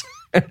animals.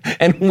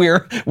 And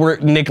we're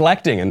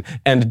neglecting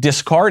and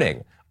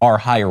discarding our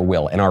higher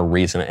will and our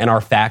reason and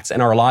our facts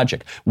and our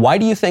logic. Why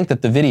do you think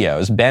that the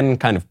videos, Ben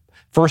kind of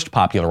first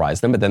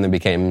popularized them, but then they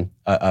became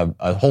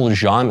a whole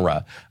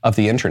genre of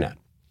the internet?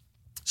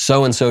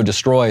 So-and-so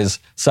destroys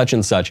such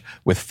and such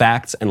with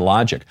facts and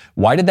logic.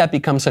 Why did that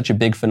become such a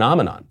big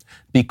phenomenon?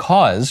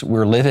 Because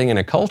we're living in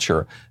a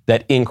culture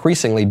that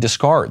increasingly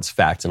discards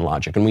facts and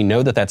logic. And we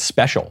know that that's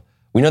special.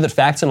 We know that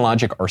facts and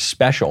logic are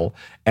special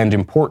and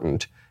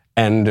important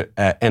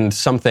and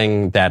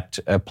something that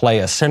play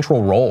a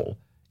central role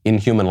in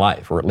human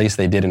life, or at least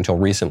they did until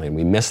recently, and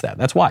we miss that.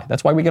 That's why.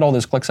 That's why we get all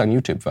those clicks on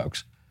YouTube,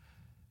 folks.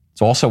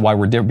 It's also why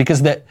we're different,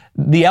 because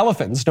the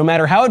elephants, no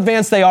matter how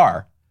advanced they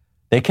are,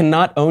 they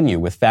cannot own you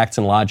with facts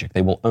and logic.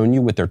 They will own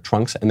you with their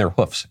trunks and their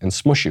hoofs and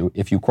smush you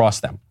if you cross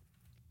them.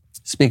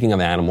 Speaking of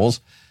animals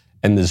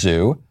and the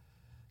zoo,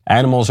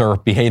 animals are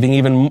behaving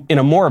even in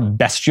a more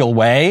bestial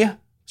way,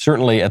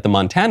 certainly at the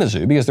Montana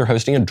Zoo, because they're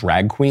hosting a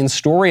drag queen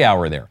story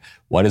hour there.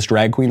 What is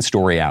drag queen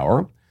story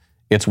hour?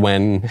 It's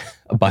when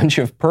a bunch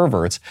of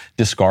perverts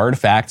discard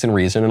facts and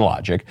reason and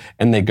logic,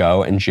 and they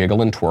go and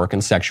jiggle and twerk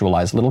and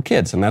sexualize little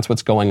kids. And that's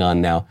what's going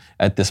on now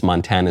at this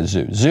Montana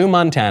Zoo. Zoo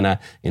Montana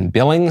in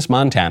Billings,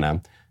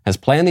 Montana, has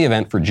planned the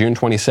event for June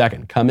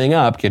 22nd. Coming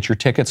up, get your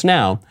tickets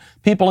now.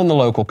 People in the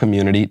local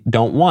community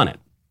don't want it.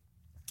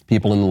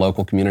 People in the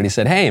local community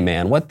said, hey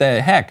man, what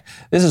the heck?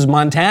 This is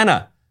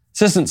Montana.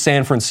 This isn't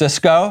San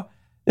Francisco.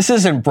 This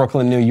isn't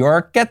Brooklyn, New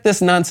York. Get this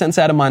nonsense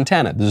out of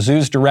Montana. The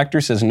zoo's director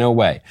says no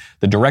way.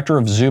 The director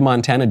of Zoo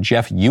Montana,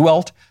 Jeff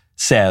Uelt,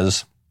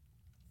 says,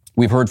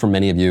 we've heard from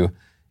many of you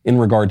in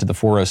regard to the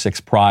 406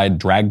 Pride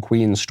Drag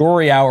Queen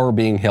Story Hour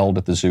being held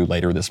at the zoo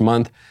later this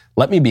month.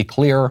 Let me be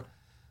clear.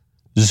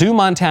 Zoo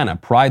Montana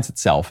prides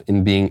itself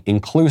in being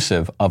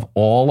inclusive of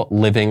all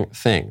living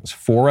things.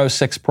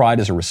 406 Pride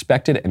is a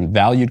respected and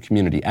valued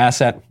community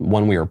asset,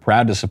 one we are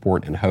proud to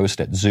support and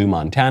host at Zoo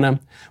Montana.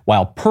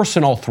 While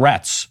personal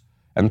threats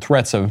and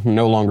threats of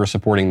no longer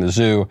supporting the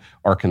zoo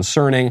are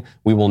concerning,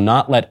 we will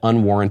not let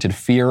unwarranted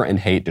fear and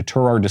hate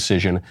deter our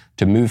decision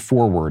to move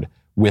forward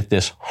with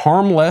this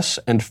harmless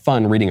and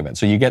fun reading event.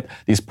 So you get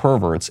these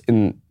perverts,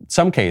 in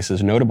some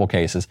cases, notable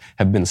cases,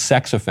 have been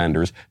sex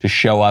offenders to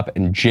show up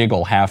and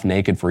jiggle half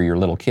naked for your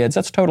little kids.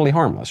 That's totally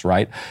harmless,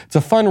 right? It's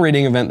a fun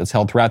reading event that's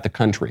held throughout the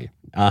country.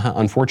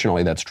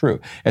 Unfortunately, that's true.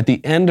 At the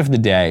end of the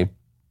day,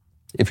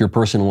 if your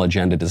personal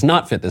agenda does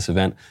not fit this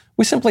event,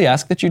 we simply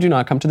ask that you do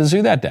not come to the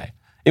zoo that day.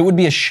 It would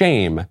be a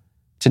shame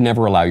to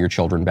never allow your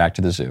children back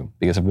to the zoo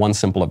because of one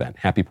simple event,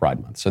 Happy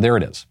Pride Month. So there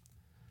it is.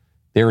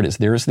 There it is.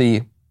 There's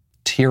the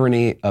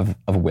tyranny of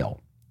will.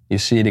 You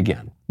see it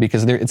again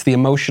because it's the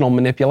emotional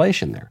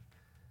manipulation there.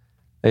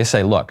 They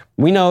say, look,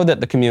 we know that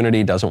the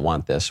community doesn't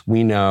want this.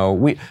 We know,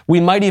 we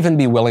might even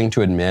be willing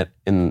to admit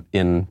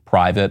in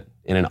private,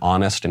 in an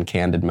honest and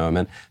candid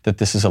moment, that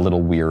this is a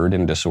little weird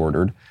and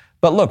disordered.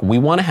 But look, we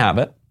want to have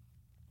it.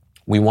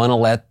 We want to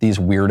let these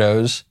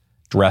weirdos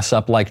dress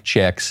up like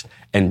chicks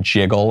and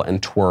jiggle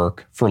and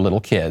twerk for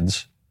little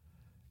kids.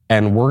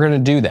 And we're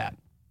going to do that.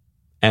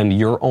 And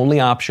your only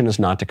option is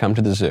not to come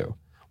to the zoo.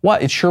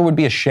 What? It sure would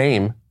be a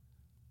shame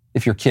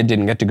if your kid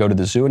didn't get to go to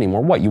the zoo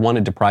anymore. What? You want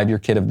to deprive your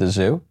kid of the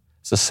zoo?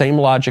 It's the same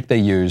logic they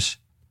use.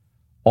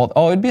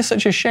 Oh, it'd be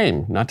such a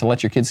shame not to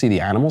let your kid see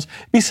the animals.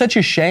 It'd be such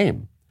a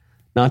shame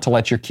not to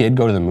let your kid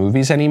go to the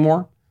movies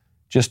anymore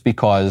just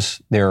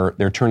because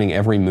they're turning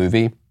every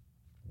movie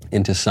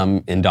into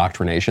some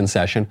indoctrination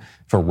session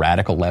for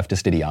radical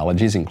leftist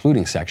ideologies,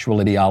 including sexual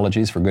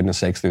ideologies. For goodness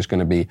sakes, there's going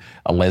to be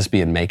a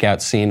lesbian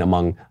makeout scene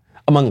among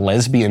among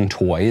lesbian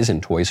toys in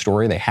Toy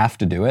Story. They have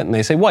to do it. And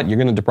they say, what, you're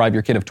going to deprive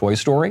your kid of Toy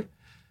Story?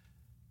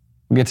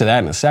 We'll get to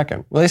that in a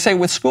second. Well, they say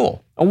with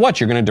school. Oh, what,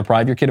 you're going to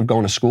deprive your kid of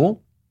going to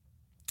school?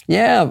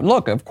 Yeah,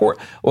 look, of course.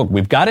 Look,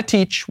 we've got to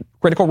teach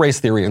critical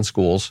race theory in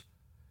schools.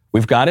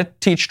 We've got to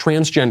teach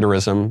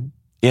transgenderism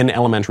in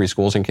elementary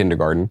schools and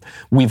kindergarten.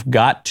 We've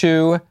got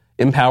to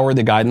empower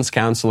the guidance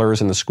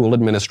counselors and the school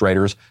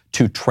administrators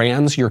to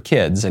trans your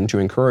kids and to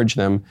encourage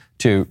them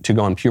to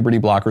go on puberty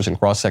blockers and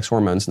cross-sex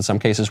hormones, in some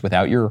cases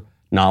without your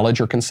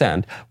knowledge or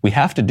consent. We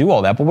have to do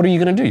all that, but what are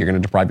you going to do? You're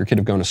going to deprive your kid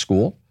of going to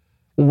school?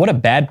 Well, what a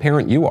bad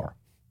parent you are.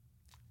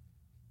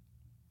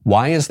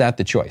 Why is that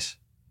the choice?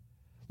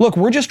 Look,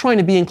 we're just trying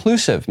to be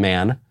inclusive,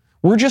 man.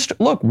 We're just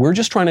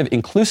trying to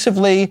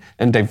inclusively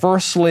and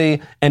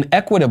diversely and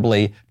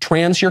equitably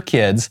trans your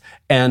kids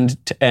and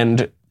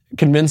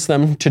convince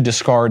them to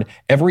discard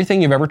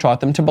everything you've ever taught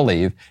them to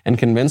believe and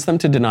convince them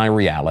to deny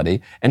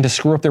reality and to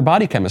screw up their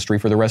body chemistry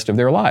for the rest of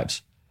their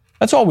lives.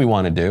 That's all we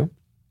want to do.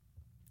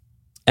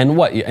 And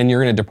what? And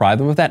you're going to deprive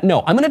them of that?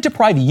 No, I'm going to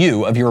deprive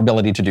you of your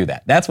ability to do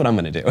that. That's what I'm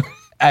going to do,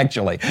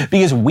 actually,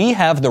 because we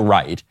have the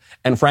right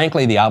and,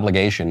 frankly, the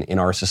obligation in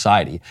our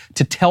society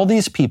to tell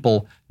these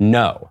people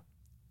no.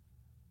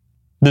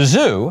 The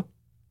zoo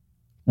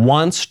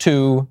wants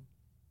to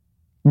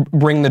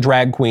bring the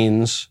drag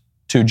queens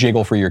to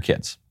jiggle for your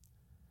kids.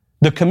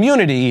 The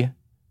community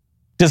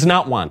does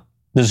not want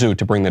the zoo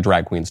to bring the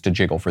drag queens to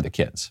jiggle for the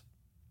kids.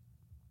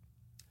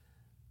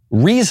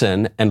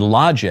 Reason and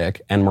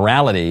logic and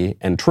morality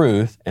and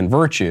truth and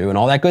virtue and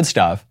all that good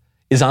stuff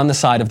is on the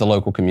side of the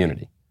local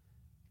community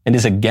and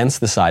is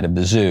against the side of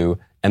the zoo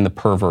and the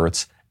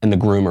perverts and the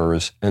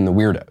groomers and the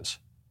weirdos.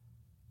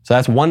 So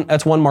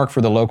that's one mark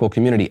for the local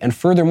community. And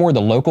furthermore,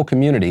 the local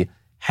community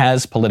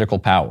has political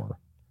power.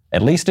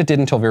 At least it did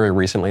until very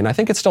recently, and I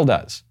think it still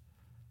does.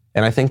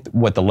 And I think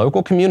what the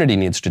local community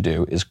needs to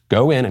do is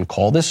go in and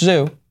call this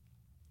zoo,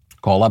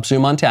 call up Zoo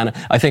Montana.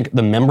 I think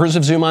the members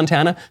of Zoo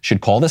Montana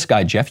should call this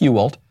guy, Jeff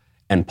Ewald,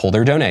 and pull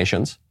their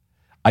donations.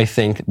 I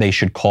think they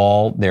should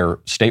call their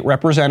state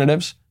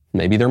representatives,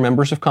 maybe their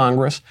members of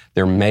Congress,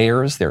 their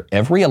mayors, their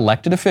every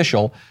elected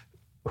official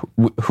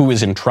who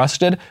is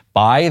entrusted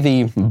by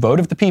the vote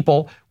of the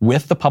people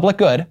with the public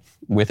good,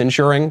 with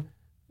ensuring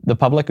the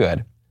public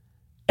good,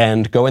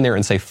 and go in there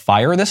and say,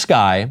 fire this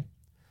guy,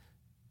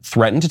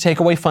 threaten to take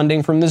away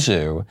funding from the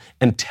zoo,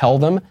 and tell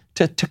them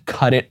to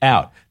cut it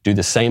out. Do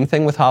the same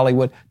thing with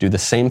Hollywood. Do the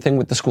same thing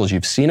with the schools.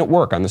 You've seen it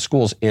work on the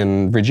schools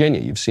in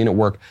Virginia. You've seen it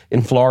work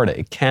in Florida.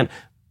 It can't.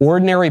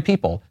 Ordinary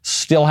people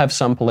still have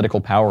some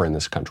political power in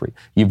this country.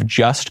 You've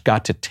just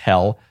got to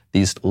tell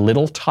these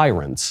little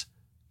tyrants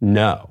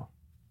no.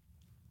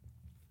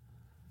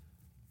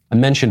 I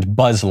mentioned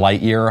Buzz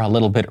Lightyear a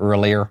little bit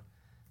earlier.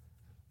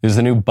 There's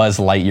the new Buzz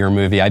Lightyear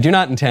movie. I do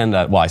not intend,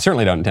 I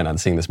certainly don't intend on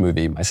seeing this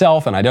movie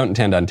myself, and I don't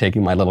intend on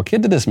taking my little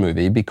kid to this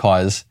movie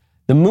because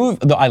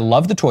I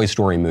love the Toy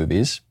Story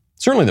movies.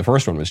 Certainly the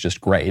first one was just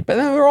great, but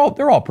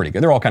they're all pretty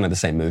good. They're all kind of the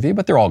same movie,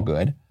 but they're all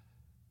good.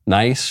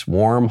 Nice,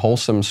 warm,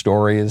 wholesome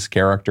stories,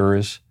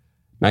 characters,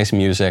 nice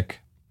music.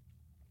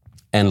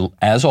 And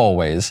as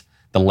always,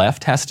 the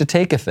left has to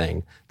take a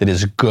thing that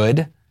is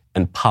good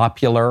and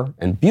popular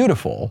and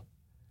beautiful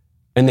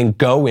and then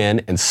go in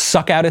and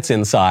suck out its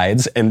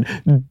insides and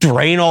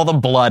drain all the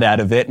blood out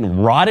of it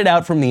and rot it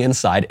out from the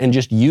inside and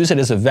just use it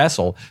as a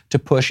vessel to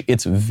push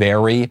its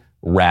very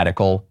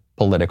radical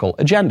political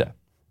agenda.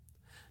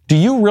 Do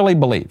you really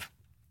believe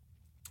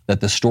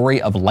that the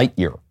story of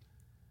Lightyear,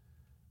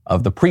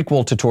 of the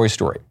prequel to Toy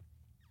Story,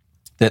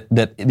 that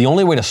the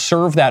only way to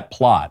serve that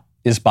plot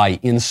is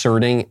by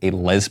inserting a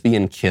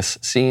lesbian kiss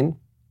scene?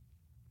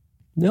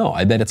 No,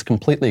 I bet it's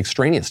completely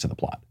extraneous to the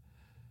plot.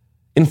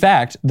 In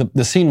fact,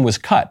 the scene was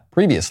cut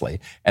previously,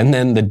 and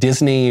then the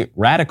Disney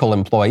radical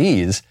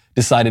employees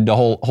decided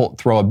to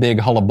throw a big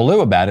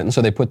hullabaloo about it, and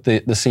so they put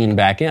the scene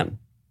back in.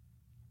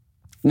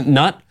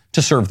 Not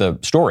to serve the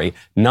story,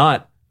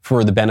 not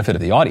for the benefit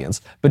of the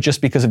audience, but just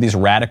because of these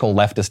radical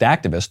leftist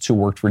activists who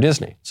worked for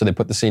Disney. So they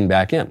put the scene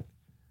back in.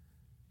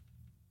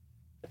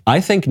 I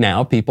think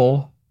now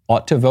people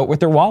ought to vote with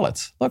their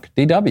wallets. Look,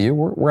 DW,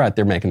 we're out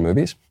there making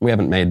movies. We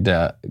haven't made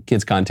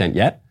kids content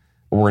yet.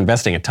 We're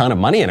investing a ton of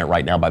money in it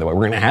right now, by the way.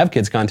 We're going to have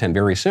kids content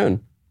very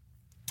soon.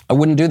 I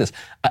wouldn't do this.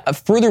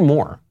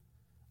 Furthermore,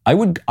 I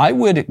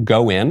would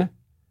go in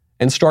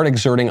and start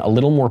exerting a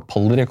little more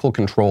political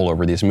control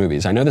over these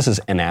movies. I know this is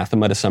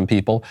anathema to some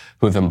people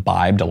who have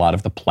imbibed a lot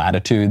of the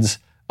platitudes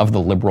of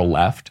the liberal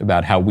left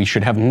about how we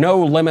should have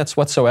no limits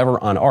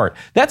whatsoever on art.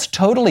 That's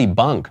totally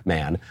bunk,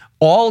 man.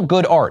 All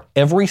good art,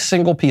 every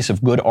single piece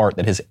of good art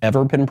that has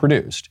ever been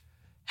produced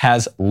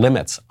has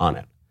limits on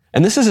it.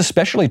 And this is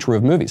especially true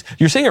of movies.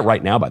 You're seeing it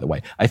right now, by the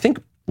way. I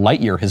think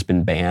Lightyear has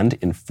been banned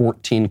in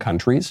 14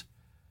 countries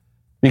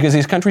because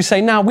these countries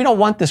say, no, we don't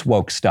want this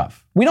woke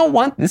stuff. We don't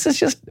want, this is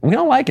just, we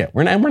don't like it.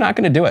 We're not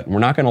going to do it. We're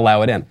not going to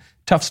allow it in.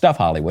 Tough stuff,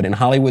 Hollywood. And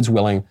Hollywood's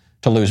willing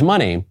to lose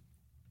money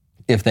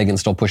if they can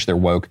still push their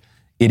woke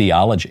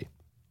ideology.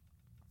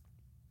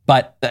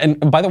 But,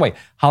 and by the way,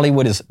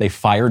 Hollywood they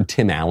fired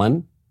Tim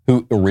Allen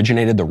who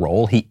originated the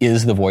role. He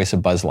is the voice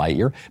of Buzz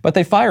Lightyear, but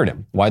they fired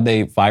him. Why'd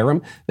they fire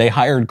him? They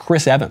hired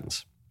Chris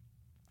Evans.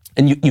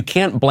 And you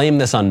can't blame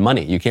this on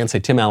money. You can't say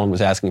Tim Allen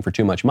was asking for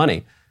too much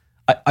money.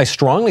 I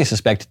strongly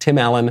suspect Tim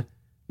Allen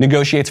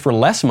negotiates for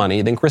less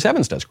money than Chris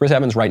Evans does. Chris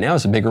Evans right now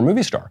is a bigger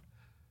movie star.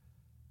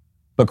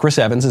 But Chris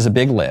Evans is a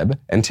big lib,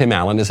 and Tim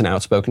Allen is an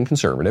outspoken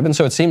conservative. And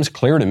so it seems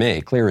clear to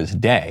me, clear as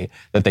day,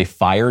 that they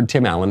fired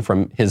Tim Allen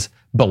from his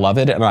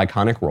beloved and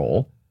iconic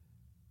role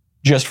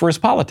just for his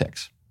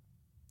politics.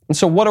 And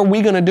so what are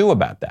we going to do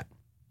about that?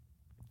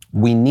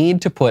 We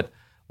need to put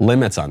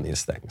limits on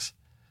these things.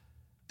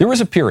 There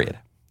was a period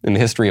in the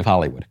history of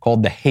Hollywood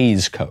called the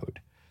Hays Code.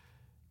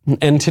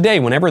 And today,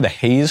 whenever the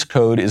Hays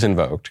Code is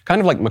invoked,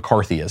 kind of like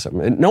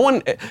McCarthyism, no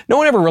one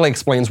ever really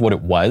explains what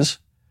it was.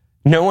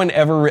 No one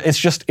ever,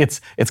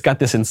 it's got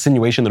this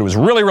insinuation that it was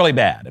really, really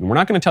bad. And we're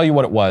not going to tell you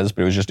what it was,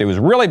 but it was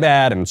really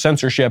bad, and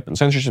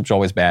censorship's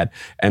always bad.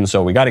 And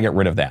so we got to get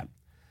rid of that.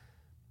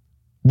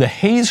 The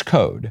Hays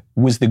Code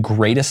was the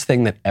greatest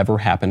thing that ever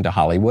happened to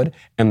Hollywood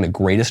and the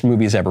greatest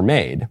movies ever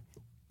made.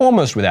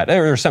 Almost without,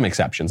 there are some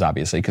exceptions,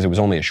 obviously, because it was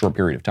only a short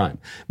period of time.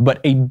 But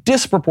a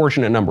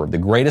disproportionate number of the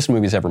greatest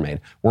movies ever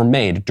made were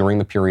made during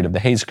the period of the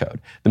Hays Code.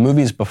 The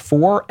movies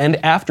before and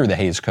after the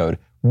Hays Code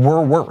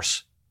were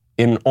worse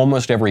in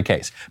almost every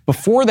case.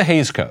 Before the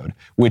Hays Code,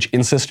 which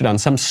insisted on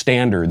some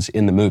standards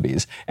in the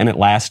movies, and it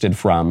lasted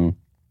from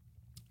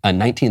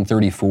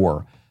 1934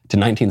 to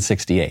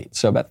 1968,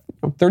 so about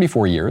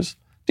 34 years,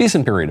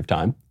 decent period of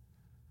time.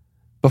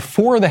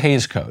 Before the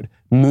Hays Code,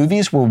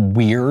 movies were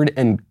weird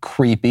and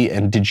creepy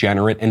and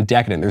degenerate and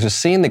decadent. There's a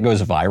scene that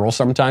goes viral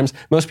sometimes.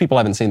 Most people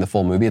haven't seen the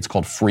full movie. It's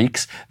called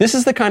Freaks. This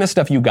is the kind of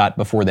stuff you got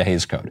before the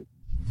Hays Code.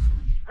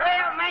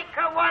 We'll make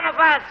her one of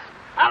us,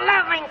 a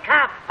loving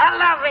cup, a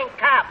loving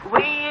cup.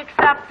 We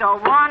accept her,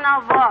 one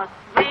of us.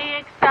 We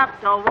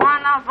accept her,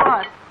 one of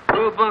us.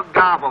 Gooba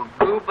gobble,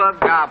 gooba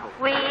gobble.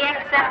 We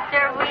accept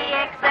her, we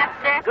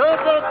accept her.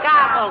 Gooba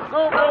gobble,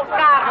 gooba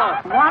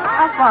gobble. One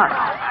of us,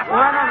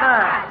 one of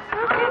us.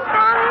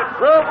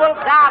 Gooba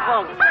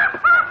gobble.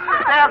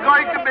 They're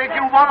going to make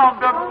you one of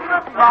them,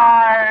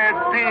 my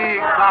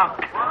peacock.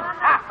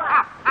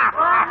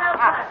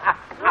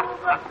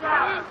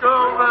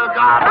 Gooba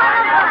gobble. One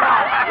of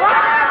us.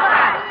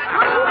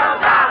 Gooba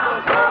gobble,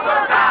 gooba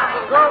gobble.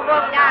 Gooba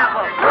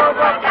gobble,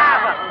 gooba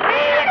gobble. We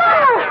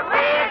accept her,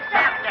 we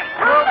accept her.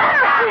 Gooba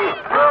gobble,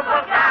 gooba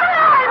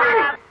gobble.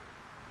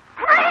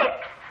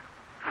 Freaks!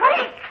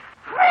 Freaks!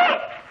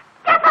 Freaks!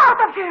 Get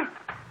out of here!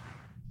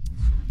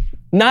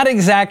 Not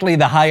exactly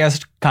the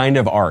highest kind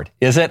of art,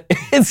 is it?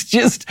 It's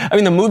just,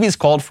 the movie's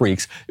called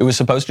Freaks. It was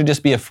supposed to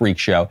just be a freak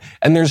show,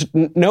 and there's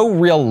no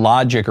real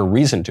logic or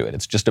reason to it.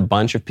 It's just a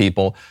bunch of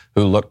people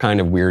who look kind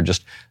of weird,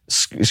 just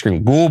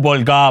screaming,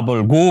 "Gooble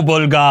gobble,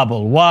 gooble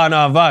gobble, one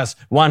of us,"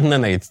 and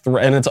then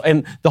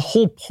and the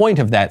whole point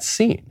of that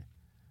scene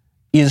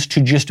is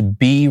to just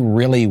be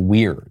really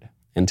weird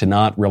and to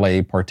not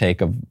really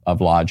partake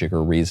of logic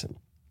or reason.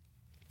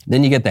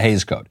 Then you get the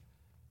Hays Code.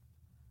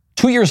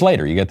 2 years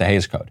later, you get the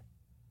Hays Code.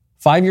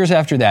 5 years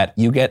after that,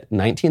 you get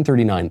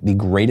 1939, the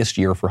greatest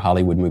year for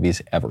Hollywood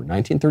movies ever.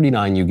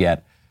 1939, you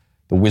get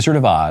The Wizard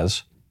of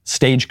Oz,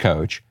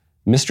 Stagecoach,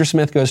 Mr.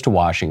 Smith Goes to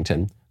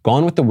Washington,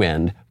 Gone with the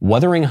Wind,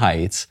 Wuthering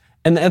Heights,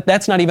 and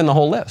that's not even the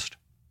whole list.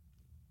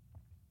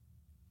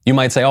 You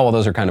might say, oh, well,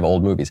 those are kind of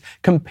old movies.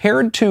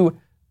 Compared to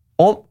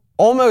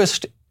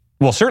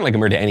certainly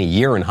compared to any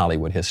year in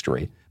Hollywood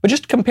history, but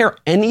just compare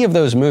any of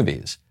those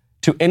movies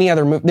to any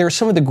other movie. They're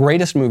some of the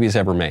greatest movies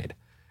ever made,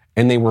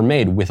 and they were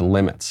made with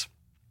limits.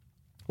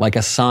 Like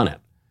a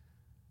sonnet,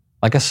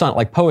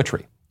 like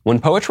poetry. When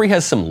poetry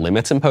has some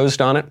limits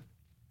imposed on it,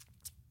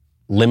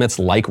 limits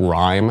like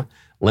rhyme,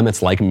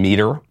 limits like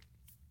meter,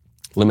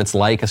 limits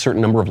like a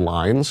certain number of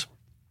lines,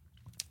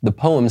 the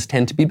poems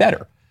tend to be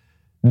better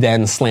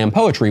than slam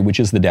poetry, which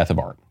is the death of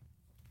art.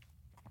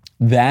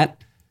 That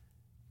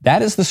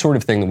is the sort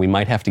of thing that we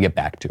might have to get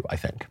back to, I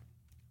think.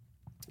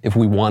 If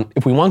we want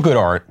good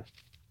art,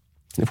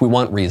 if we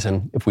want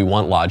reason, if we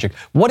want logic,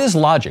 what is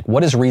logic?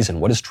 What is reason?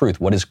 What is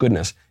truth? What is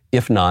goodness?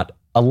 If not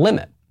a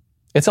limit?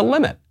 It's a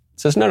limit. It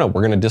says, no,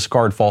 we're going to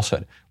discard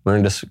falsehood. We're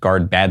going to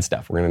discard bad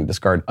stuff. We're going to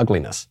discard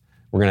ugliness.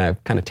 We're going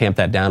to kind of tamp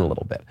that down a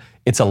little bit.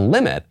 It's a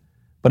limit,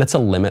 but it's a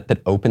limit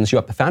that opens you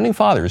up. The Founding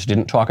Fathers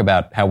didn't talk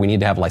about how we need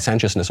to have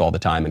licentiousness all the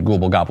time and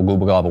gooble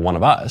gobble, one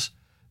of us.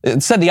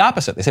 It said the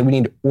opposite. They said we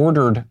need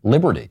ordered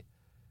liberty.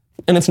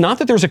 And it's not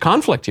that there's a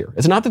conflict here.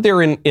 It's not that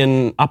they're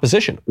in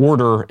opposition,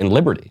 order and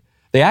liberty.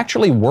 They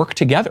actually work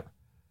together.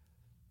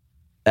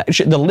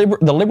 The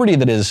liberty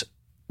that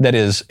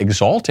is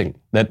exalting,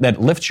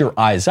 that lifts your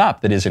eyes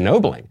up, that is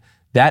ennobling,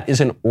 that is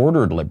an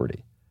ordered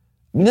liberty.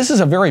 This is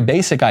a very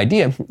basic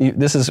idea.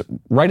 This is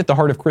right at the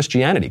heart of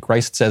Christianity.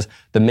 Christ says,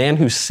 the man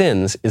who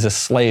sins is a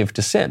slave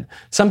to sin.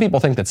 Some people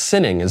think that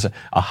sinning is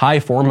a high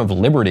form of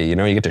liberty. You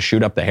get to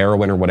shoot up the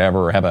heroin or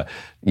whatever, or have a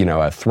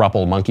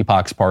thruple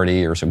monkeypox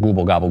party or some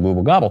gooble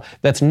gobble.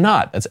 That's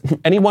not.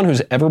 Anyone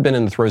who's ever been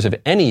in the throes of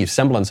any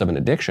semblance of an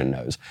addiction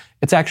knows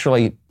it's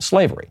actually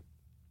slavery.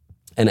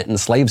 And it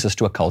enslaves us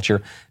to a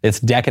culture that's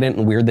decadent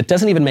and weird that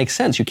doesn't even make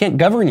sense. You can't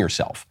govern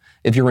yourself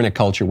if you're in a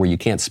culture where you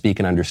can't speak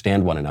and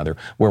understand one another,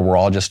 where we're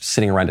all just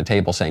sitting around a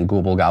table saying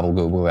google, gobble,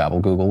 google, gobble,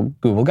 google,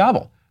 google,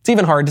 gobble. It's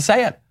even hard to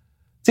say it.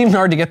 It's even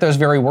hard to get those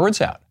very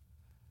words out.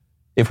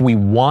 If we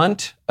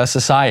want a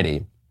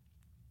society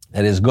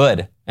that is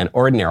good and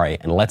ordinary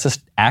and lets us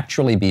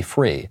actually be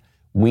free,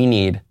 we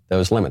need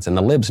those limits. And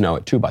the libs know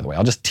it too, by the way.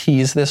 I'll just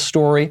tease this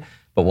story,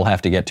 but we'll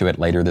have to get to it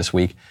later this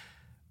week.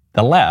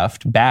 The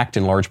left, backed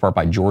in large part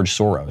by George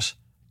Soros,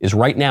 is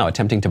right now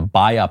attempting to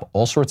buy up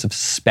all sorts of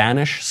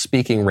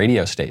Spanish-speaking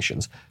radio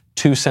stations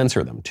to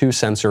censor them, to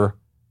censor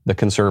the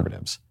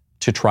conservatives,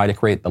 to try to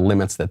create the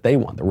limits that they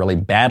want, the really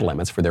bad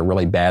limits for their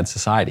really bad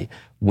society.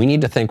 We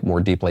need to think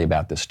more deeply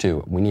about this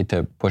too. We need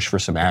to push for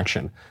some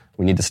action.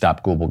 We need to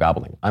stop Google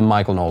gobbling. I'm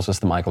Michael Knowles. This is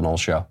The Michael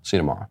Knowles Show. See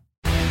you tomorrow.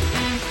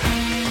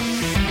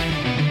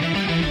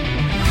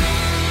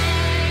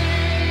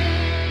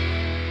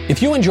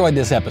 If you enjoyed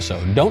this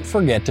episode, don't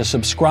forget to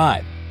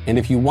subscribe. And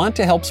if you want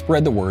to help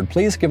spread the word,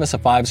 please give us a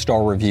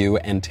 5-star review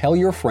and tell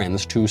your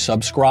friends to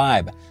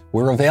subscribe.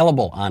 We're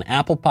available on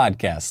Apple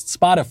Podcasts,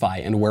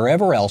 Spotify, and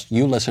wherever else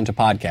you listen to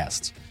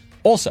podcasts.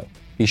 Also,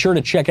 be sure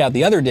to check out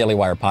the other Daily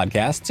Wire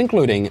podcasts,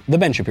 including The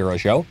Ben Shapiro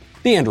Show,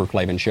 The Andrew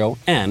Klavan Show,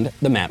 and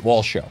The Matt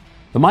Walsh Show.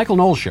 The Michael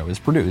Knowles Show is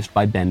produced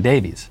by Ben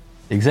Davies.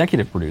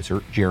 Executive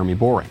producer, Jeremy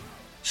Boring.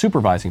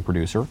 Supervising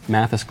producer,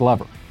 Mathis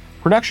Glover.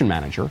 Production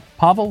manager,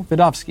 Pavel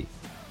Vidovsky.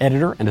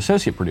 Editor and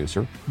associate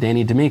producer,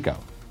 Danny D'Amico.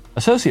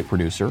 Associate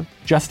producer,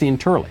 Justine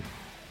Turley.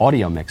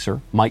 Audio mixer,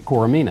 Mike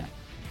Coromina.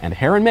 And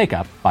hair and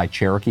makeup by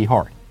Cherokee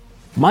Hart.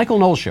 The Michael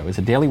Knowles Show is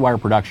a Daily Wire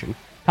production.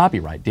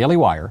 Copyright Daily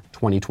Wire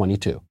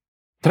 2022.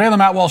 Today on The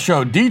Matt Walsh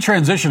Show,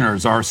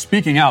 detransitioners are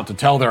speaking out to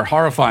tell their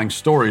horrifying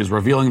stories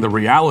revealing the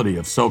reality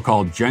of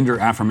so-called gender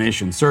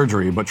affirmation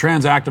surgery, but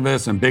trans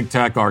activists and big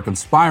tech are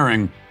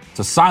conspiring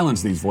to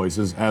silence these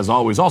voices, as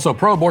always. Also,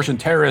 pro-abortion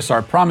terrorists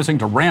are promising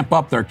to ramp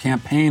up their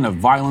campaign of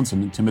violence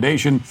and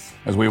intimidation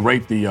as we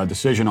await the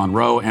decision on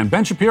Roe. And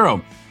Ben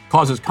Shapiro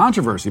causes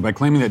controversy by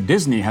claiming that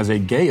Disney has a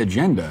gay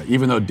agenda,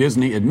 even though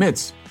Disney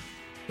admits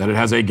that it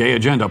has a gay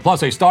agenda.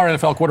 Plus, a star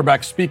NFL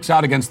quarterback speaks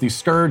out against the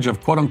scourge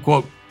of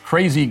quote-unquote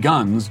crazy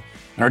guns.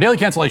 And our daily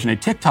cancellation, a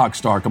TikTok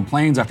star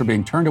complains after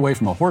being turned away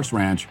from a horse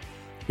ranch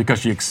because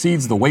she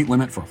exceeds the weight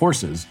limit for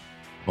horses.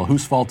 Well,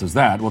 whose fault is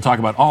that? We'll talk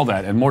about all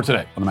that and more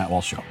today on The Matt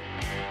Walsh Show.